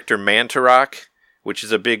Mantarok, which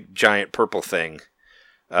is a big giant purple thing,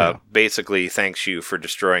 basically thanks you for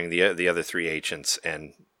destroying the other 3 ancients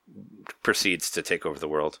and proceeds to take over the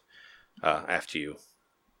world after you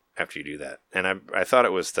do that. And I thought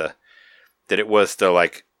it was the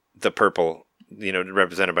purple,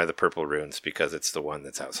 represented by the purple runes, because it's the one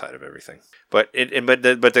that's outside of everything. But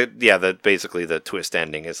basically the twist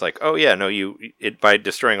ending is like, oh yeah, no, by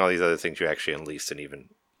destroying all these other things, you actually unleashed an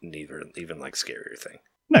even like scarier thing.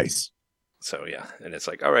 Nice. So yeah, and it's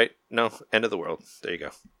like, all right, no, end of the world. There you go.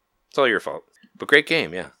 It's all your fault. But great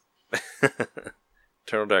game, yeah.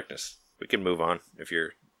 Eternal Darkness. We can move on if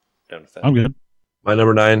you're done with that. I'm good. My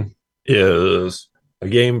number 9 is a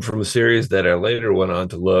game from a series that I later went on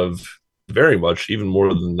to love very much, even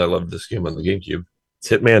more than I loved this game on the GameCube. It's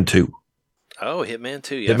Hitman 2. Oh, Hitman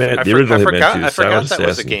 2. Yeah, the original Hitman 2. I forgot that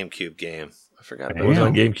was a GameCube game. I forgot about it. It was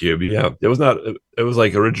on GameCube. Yeah, it was not. It was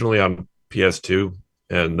like originally on PS2,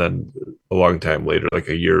 and then a long time later, like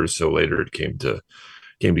a year or so later, it came to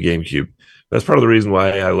GameCube. That's part of the reason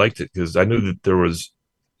why I liked it, because I knew that there was,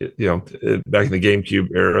 back in the GameCube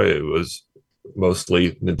era, it was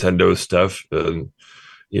mostly Nintendo stuff, and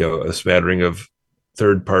a smattering of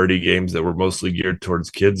third-party games that were mostly geared towards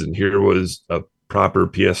kids, and here was a proper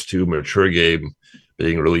PS2 mature game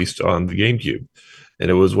being released on the GameCube, and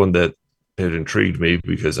it was one that had intrigued me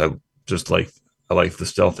because I like the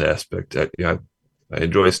stealth aspect. I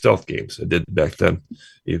enjoy stealth games. I did back then,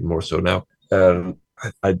 even more so now.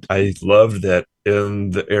 I loved that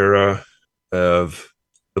in the era of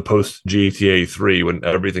the post GTA 3, when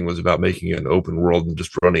everything was about making an open world and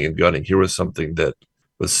just running and gunning, here was something that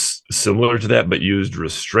was similar to that, but used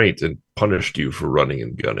restraint and punished you for running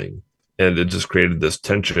and gunning. And it just created this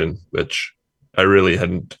tension, which I really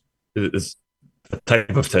hadn't, it's a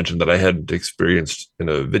type of tension that I hadn't experienced in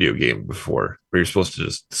a video game before, where you're supposed to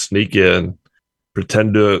just sneak in,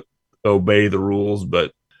 pretend to obey the rules,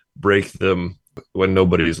 but break them when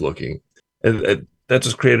nobody's looking. And that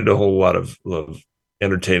just created a whole lot of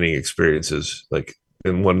entertaining experiences. Like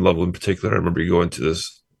in one level in particular, I remember going to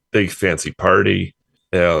this big fancy party,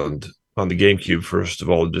 and on the GameCube, first of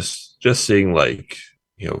all, just seeing 40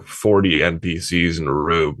 NPCs in a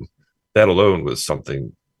room, that alone was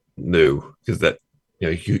something new, because that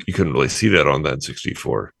you couldn't really see that on that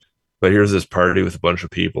 64. But here's this party with a bunch of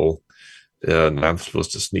people, and I'm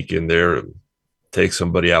supposed to sneak in there and take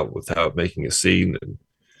somebody out without making a scene. And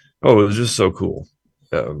it was just so cool.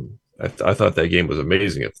 I thought that game was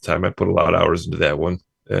amazing at the time. I put a lot of hours into that one,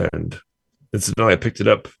 and incidentally, I picked it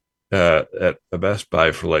up at a Best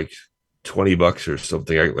Buy for like $20 or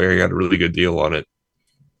something. I got a really good deal on it.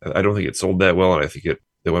 I don't think it sold that well, and I think it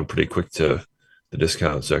went pretty quick to the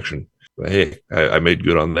discount section. But hey, I made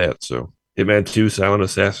good on that. So Hitman 2, Silent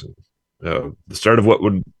Assassin, the start of what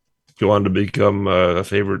would go on to become a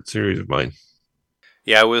favorite series of mine.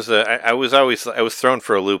 Yeah, I was thrown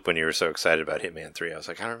for a loop when you were so excited about Hitman 3. I was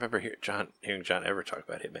like, I don't remember hearing John ever talk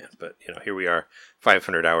about Hitman, but here we are,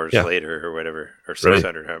 500 hours later or whatever, or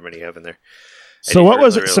 600, however many you have in there. So what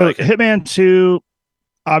was it? So like Hitman 2,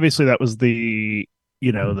 obviously that was the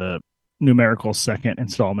the numerical second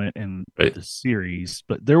installment in the series,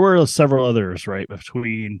 but there were several others right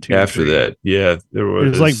between 2 after that. Yeah, there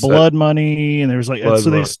was like Blood Money, and there was like so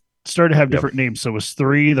they started to have different names. So was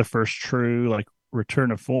 3 the first true like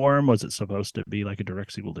Return of Form? Was it supposed to be like a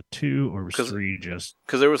direct sequel to 2, or was 3 just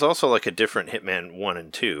because there was also like a different Hitman 1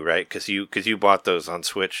 and 2, right? Because you bought those on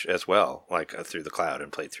Switch as well, like through the cloud,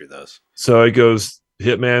 and played through those. So it goes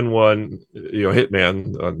Hitman 1,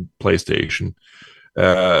 Hitman on PlayStation,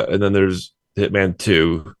 and then there's Hitman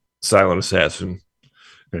 2, Silent Assassin.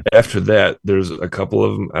 After that, there's a couple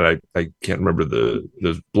of them, and I can't remember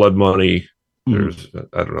there's Blood Money, There's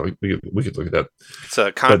I don't know. We could look at that. It's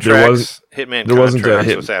contracts. Hitman there wasn't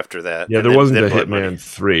Contracts was after that. Yeah, there wasn't a Hitman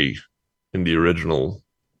 3 in the original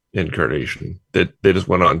incarnation. They just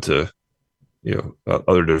went on to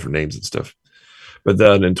other different names and stuff. But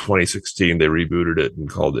then in 2016 they rebooted it and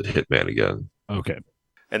called it Hitman again. Okay.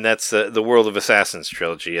 And that's the World of Assassins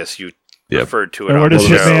trilogy, as you referred to it. And where does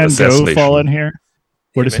Hitman Go fall in here?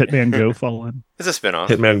 Where does Hitman Go fall in? It's a spinoff.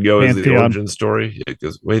 Hitman Go is the origin story. It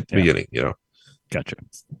goes way at the beginning, Gotcha.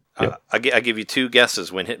 I give you 2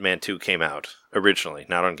 guesses when Hitman 2 came out originally,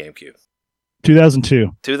 not on GameCube.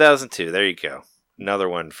 2002. 2002. There you go. Another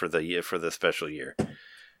one for the special year.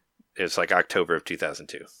 It's like October of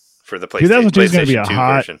 2002 for the PlayStation. 2002 is going to be a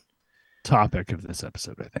hot version. Topic of this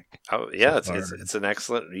episode, I think. Oh yeah, it's an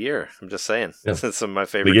excellent year. I'm just saying, it's some of my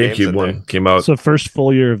favorite. The GameCube one came out. So first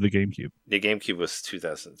full year of the GameCube. The GameCube was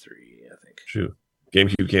 2003, I think. True.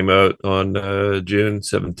 GameCube came out on June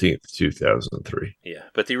 17th, 2003. Yeah,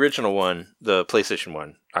 but the original one, the PlayStation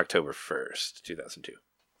one, October 1st, 2002.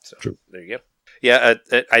 So True. There you go. Yeah,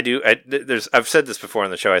 I've said this before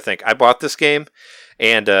on the show. I think I bought this game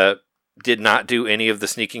and did not do any of the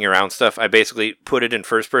sneaking around stuff. I basically put it in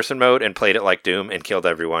first-person mode and played it like Doom and killed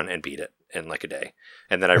everyone and beat it in like a day.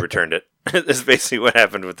 And then I returned it. That's basically what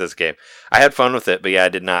happened with this game. I had fun with it, but yeah, I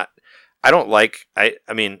did not. I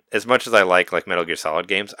mean, as much as I like Metal Gear Solid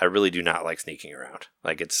games, I really do not like sneaking around.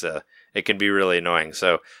 Like it can be really annoying.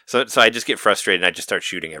 So I just get frustrated and I just start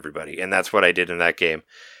shooting everybody. And that's what I did in that game.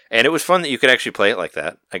 And it was fun that you could actually play it like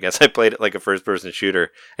that. I guess I played it like a first-person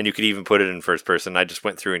shooter, and you could even put it in first person. I just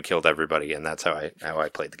went through and killed everybody, and that's how I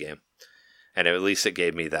played the game. And at least it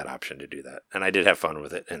gave me that option to do that. And I did have fun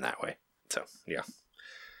with it in that way. So, yeah.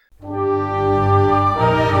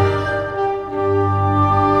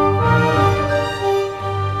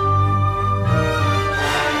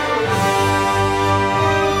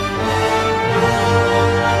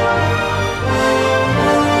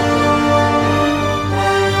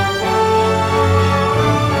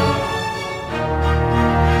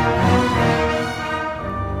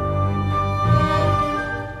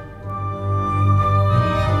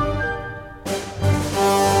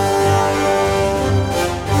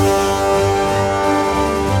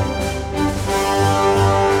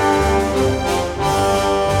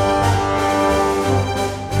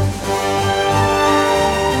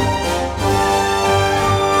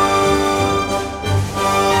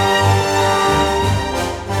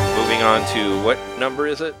 Number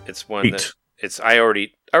is it? It's one 8. that it's. I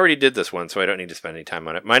already did this one, so I don't need to spend any time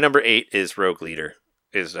on it. My number 8 is Rogue Leader.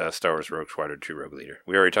 Is Star Wars Rogue Squadron 2 Rogue Leader.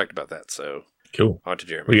 We already talked about that, so cool. On to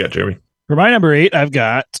Jeremy. What do you got, Jeremy? For my number 8, I've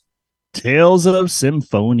got Tales of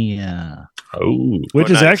Symphonia.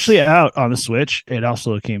 Which is actually out on the Switch. It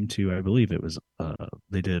also came to, I believe it was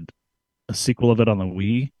they did a sequel of it on the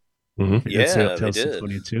Wii. Mm-hmm. Yeah, Tales they of did.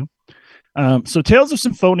 Symphonia 2. So Tales of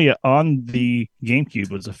Symphonia on the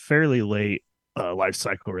GameCube was a fairly late life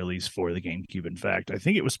cycle release for the GameCube. In fact, I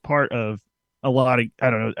think it was part of a lot of, I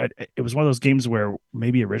don't know, it was one of those games where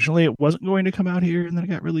maybe originally it wasn't going to come out here and then it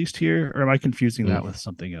got released here, or am I confusing that with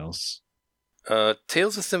something else?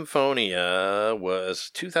 Tales of Symphonia was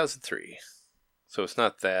 2003, so it's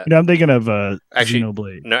not that. No, I'm thinking of actually,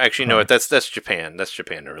 Xenoblade. No, actually, no, that's Japan. That's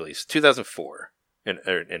Japan to release 2004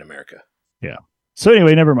 in America. Yeah. So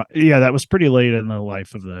anyway, never mind. Yeah, that was pretty late in the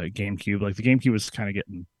life of the GameCube. Like the GameCube was kind of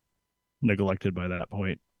getting neglected by that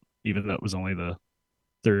point, even though it was only the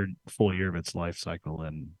third full year of its life cycle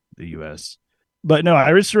in the US. But no,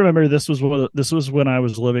 I just remember this was when I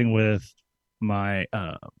was living with my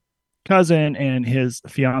cousin and his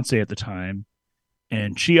fiance at the time,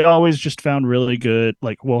 and she always just found really good.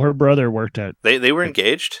 Her brother worked at. They were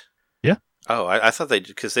engaged. Yeah. Oh, I thought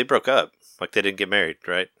because they broke up. Like they didn't get married,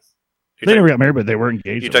 right? They never got married, but they were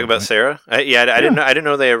engaged. You're talking about Sarah? I didn't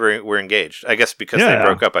know they ever were engaged. I guess because they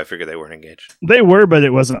broke up, I figured they weren't engaged. They were, but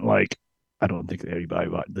it wasn't like, I don't think anybody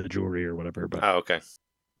bought the jewelry or whatever. But okay.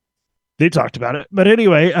 They talked about it. But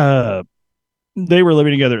anyway, they were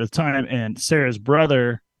living together at the time, and Sarah's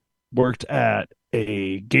brother worked at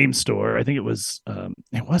a game store. I think it was,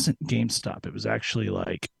 it wasn't GameStop. It was actually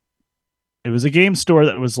it was a game store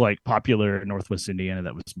that was popular in Northwest Indiana.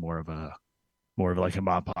 That was more of like a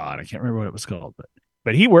mom pod. I can't remember what it was called,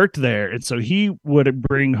 but he worked there, and so he would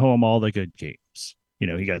bring home all the good games.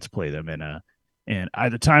 He got to play them, and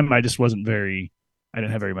at the time I just wasn't I didn't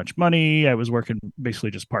have very much money. I was working basically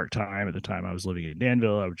just part time at the time. I was living in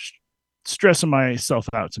Danville. I was just stressing myself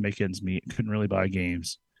out to make ends meet. Couldn't really buy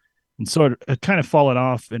games, and so it had kind of fallen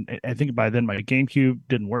off. And I think by then my GameCube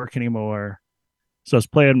didn't work anymore. So I was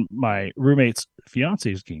playing my roommate's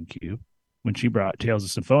fiance's GameCube when she brought Tales of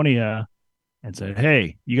Symphonia. and said,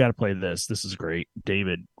 "Hey, you got to play this. This is great."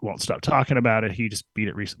 David won't stop talking about it. He just beat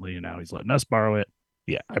it recently, and now he's letting us borrow it.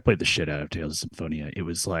 Yeah, I played the shit out of Tales of Symphonia. It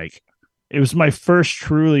was my first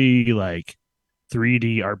truly like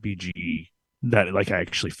 3D RPG that like I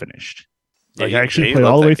actually finished. Like I actually played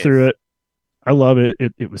all the way through it. I love it.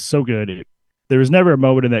 It was so good. There was never a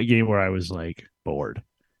moment in that game where I was like bored.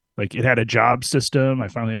 Like it had a job system. I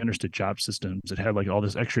finally understood job systems. It had like all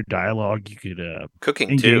this extra dialogue you could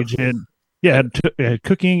cooking engage too. in. Yeah, it had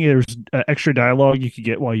cooking. There was extra dialogue you could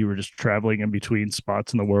get while you were just traveling in between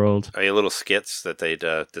spots in the world. Little skits that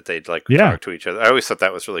they'd like talk to each other. I always thought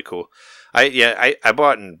that was really cool. I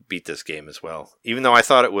bought and beat this game as well, even though I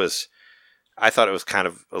thought it was kind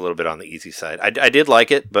of a little bit on the easy side. I did like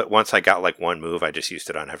it, but once I got like one move, I just used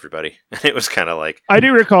it on everybody, and it was kind of like I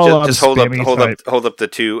do recall just hold up the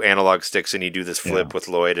two analog sticks, and you do this flip with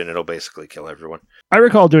Lloyd, and it'll basically kill everyone. I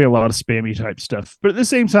recall doing a lot of spammy type stuff, but at the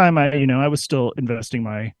same time, I was still investing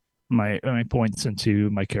my points into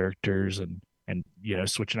my characters and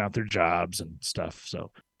switching out their jobs and stuff.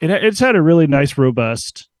 So it's had a really nice,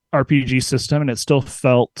 robust RPG system, and it still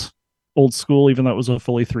felt old school, even though it was a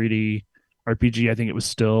fully 3D RPG. I think it was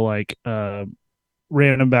still like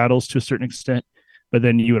random battles to a certain extent, but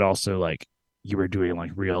then you would also like you were doing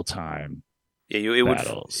like real time. Yeah,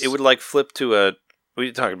 it would like flip to a. We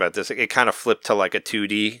were talking about this. It kind of flipped to like a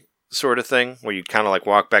 2D sort of thing where you kind of like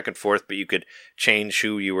walk back and forth, but you could change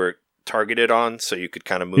who you were targeted on, so you could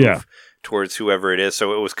kind of move towards whoever it is.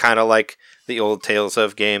 So it was kind of like the old Tales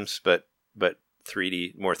of games, but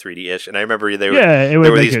 3D, more 3D-ish. And I remember there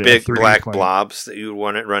were these big black blobs that you would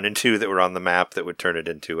want to run into that were on the map that would turn it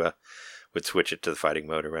into would switch it to the fighting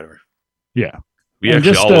mode or whatever. Yeah. We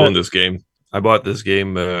actually all own this game. I bought this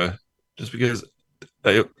game just because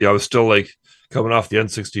I was still like coming off the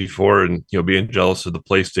N64 and being jealous of the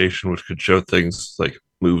PlayStation, which could show things like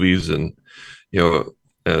movies and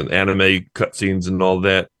and anime cutscenes and all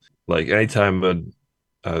that. Like anytime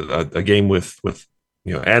a game with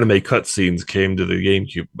anime cutscenes came to the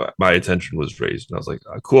GameCube, my attention was raised, and I was like,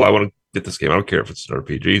 oh, "Cool! I want to get this game. I don't care if it's an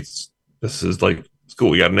RPG. This is like it's cool.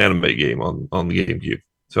 We got an anime game on the GameCube."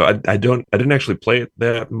 So I didn't actually play it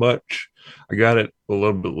that much. I got it a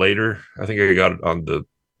little bit later. I think I got it on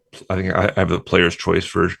I have the player's choice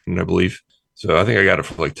version, I believe. So I think I got it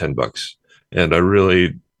for like $10, and I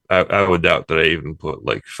would doubt that I even put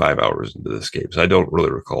like 5 hours into this game. So I don't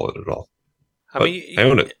really recall it at all. I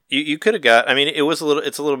own it. You could have got. I mean, it's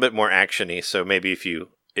a little bit more actiony. So maybe if you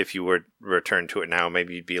were return to it now,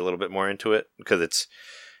 maybe you'd be a little bit more into it because it's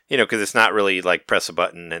not really like press a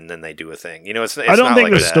button and then they do a thing. It's I don't not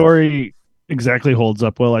think like the story exactly holds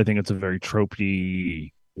up well. I think it's a very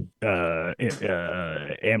tropey,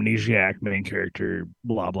 amnesiac main character,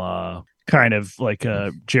 blah blah, kind of like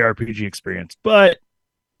a JRPG experience. But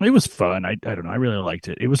it was fun. I don't know. I really liked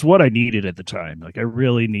it. It was what I needed at the time. Like I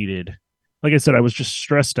really needed. Like I said, I was just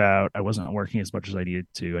stressed out. I wasn't working as much as I needed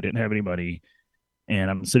to. I didn't have any money, and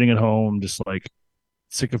I'm sitting at home just like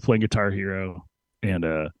sick of playing Guitar Hero. And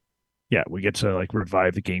we get to like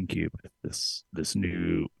revive the GameCube. This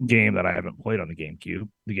new game that I haven't played on the GameCube.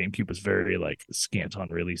 The GameCube was very like scant on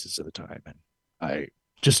releases at the time, and I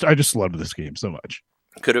just loved this game so much.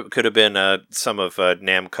 Could have been some of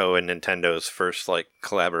Namco and Nintendo's first like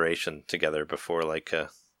collaboration together before like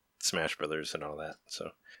Smash Brothers and all that. So.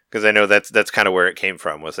 Because I know that's kind of where it came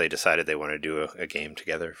from, was they decided they wanted to do a game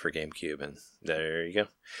together for GameCube, and there you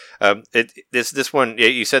go. This one,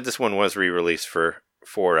 you said this one was re-released for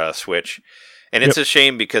Switch, and it's a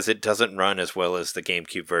shame because it doesn't run as well as the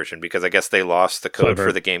GameCube version, because I guess they lost the code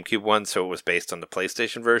for the GameCube one, so it was based on the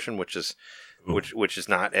PlayStation version, which is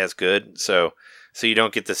not as good. So you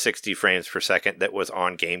don't get the 60 frames per second that was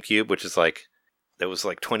on GameCube, which is like. That was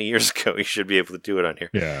like 20 years ago. You should be able to do it on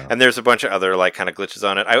here. Yeah. And there's a bunch of other like kind of glitches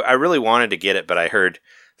on it. I really wanted to get it, but I heard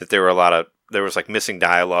that there was like missing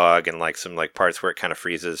dialogue and like some like parts where it kind of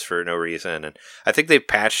freezes for no reason. And I think they've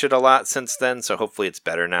patched it a lot since then, so hopefully it's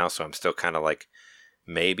better now. So I'm still kind of like,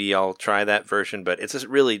 maybe I'll try that version. But it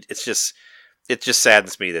just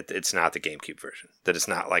saddens me that it's not the GameCube version. That it's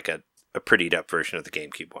not like a prettied up version of the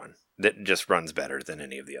GameCube one that just runs better than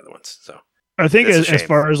any of the other ones. So. I think as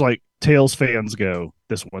far as like Tales fans go,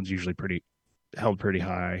 this one's usually held pretty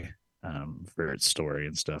high for its story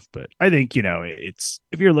and stuff. But I think it's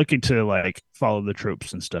if you're looking to like follow the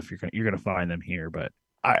tropes and stuff, you're gonna find them here. But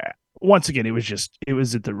once again, it was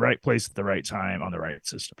at the right place at the right time on the right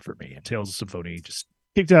system for me. And Tales of Symphonia just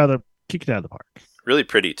kicked it out of the park. Really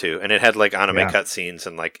pretty too, and it had like anime cutscenes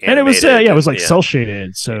and like animated, and it was like yeah. cel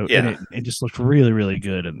shaded, so and it just looked really, really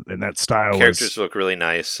good, and that style. Characters look really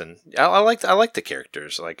nice, and I liked the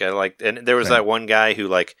characters. Like I liked, and there was that one guy who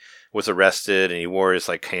like was arrested, and he wore his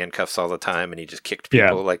like handcuffs all the time, and he just kicked people.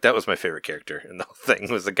 Yeah. Like that was my favorite character in the whole thing,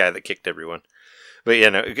 was the guy that kicked everyone. But yeah,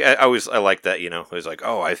 no, I like that. It was like,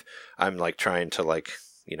 oh, I'm like trying to like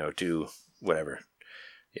do whatever.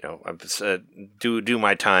 Do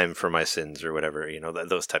my time for my sins or whatever.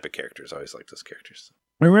 Those type of characters. I always like those characters.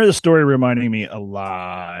 I remember the story reminding me a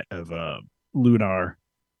lot of Lunar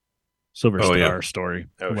Silver Star story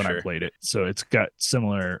when I played it. So it's got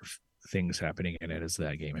similar things happening in it as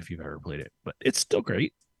that game if you've ever played it. But it's still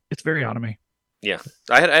great. It's very anime. Yeah,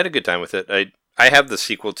 I had a good time with it. I have the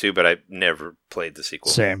sequel too, but I never played the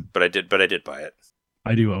sequel. Same. But I did buy it.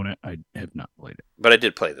 I do own it. I have not played it. But I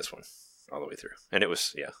did play this one all the way through, and it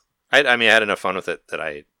was I had enough fun with it that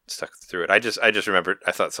I stuck through it. I just remembered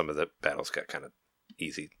I thought some of the battles got kind of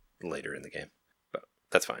easy later in the game, but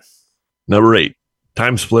that's fine. Number 8,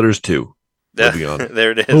 Time Splitters 2. Moving on.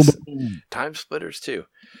 There it is. Time Splitters 2.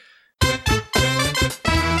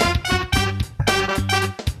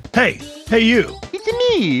 Hey you. It's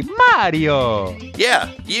me, Mario.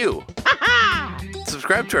 Yeah, you.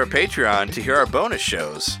 Subscribe to our Patreon to hear our bonus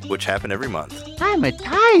shows, which happen every month. I'm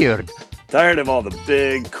tired. Tired of all the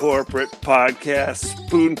big corporate podcasts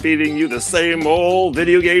spoon-feeding you the same old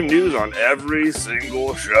video game news on every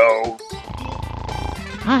single show?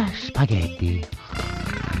 Spaghetti.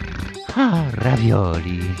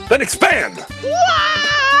 Ravioli. Then expand!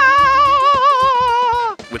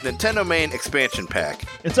 With Nintendo Main Expansion Pack.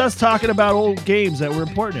 It's us talking about old games that were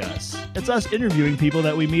important to us. It's us interviewing people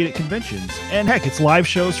that we meet at conventions. And heck, it's live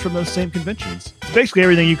shows from those same conventions. It's basically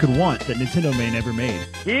everything you could want that Nintendo Main ever made.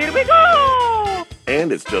 Here we go!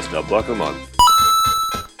 And it's just $1 a month.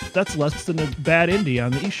 That's less than a bad indie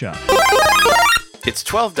on the eShop. It's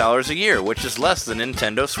 $12 a year, which is less than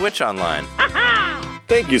Nintendo Switch Online.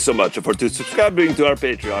 Thank you so much for subscribing to our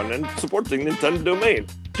Patreon and supporting Nintendo Main.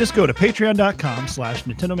 Just go to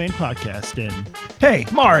patreon.com/Nintendo Main Podcast and hey,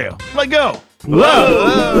 Mario, let go. Whoa.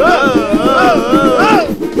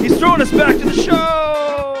 He's throwing us back to the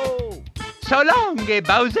show. So long,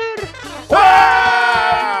 Bowser.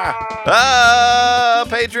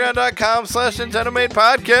 Patreon.com/Nintendo Main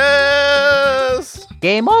Podcast.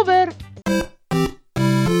 Game over.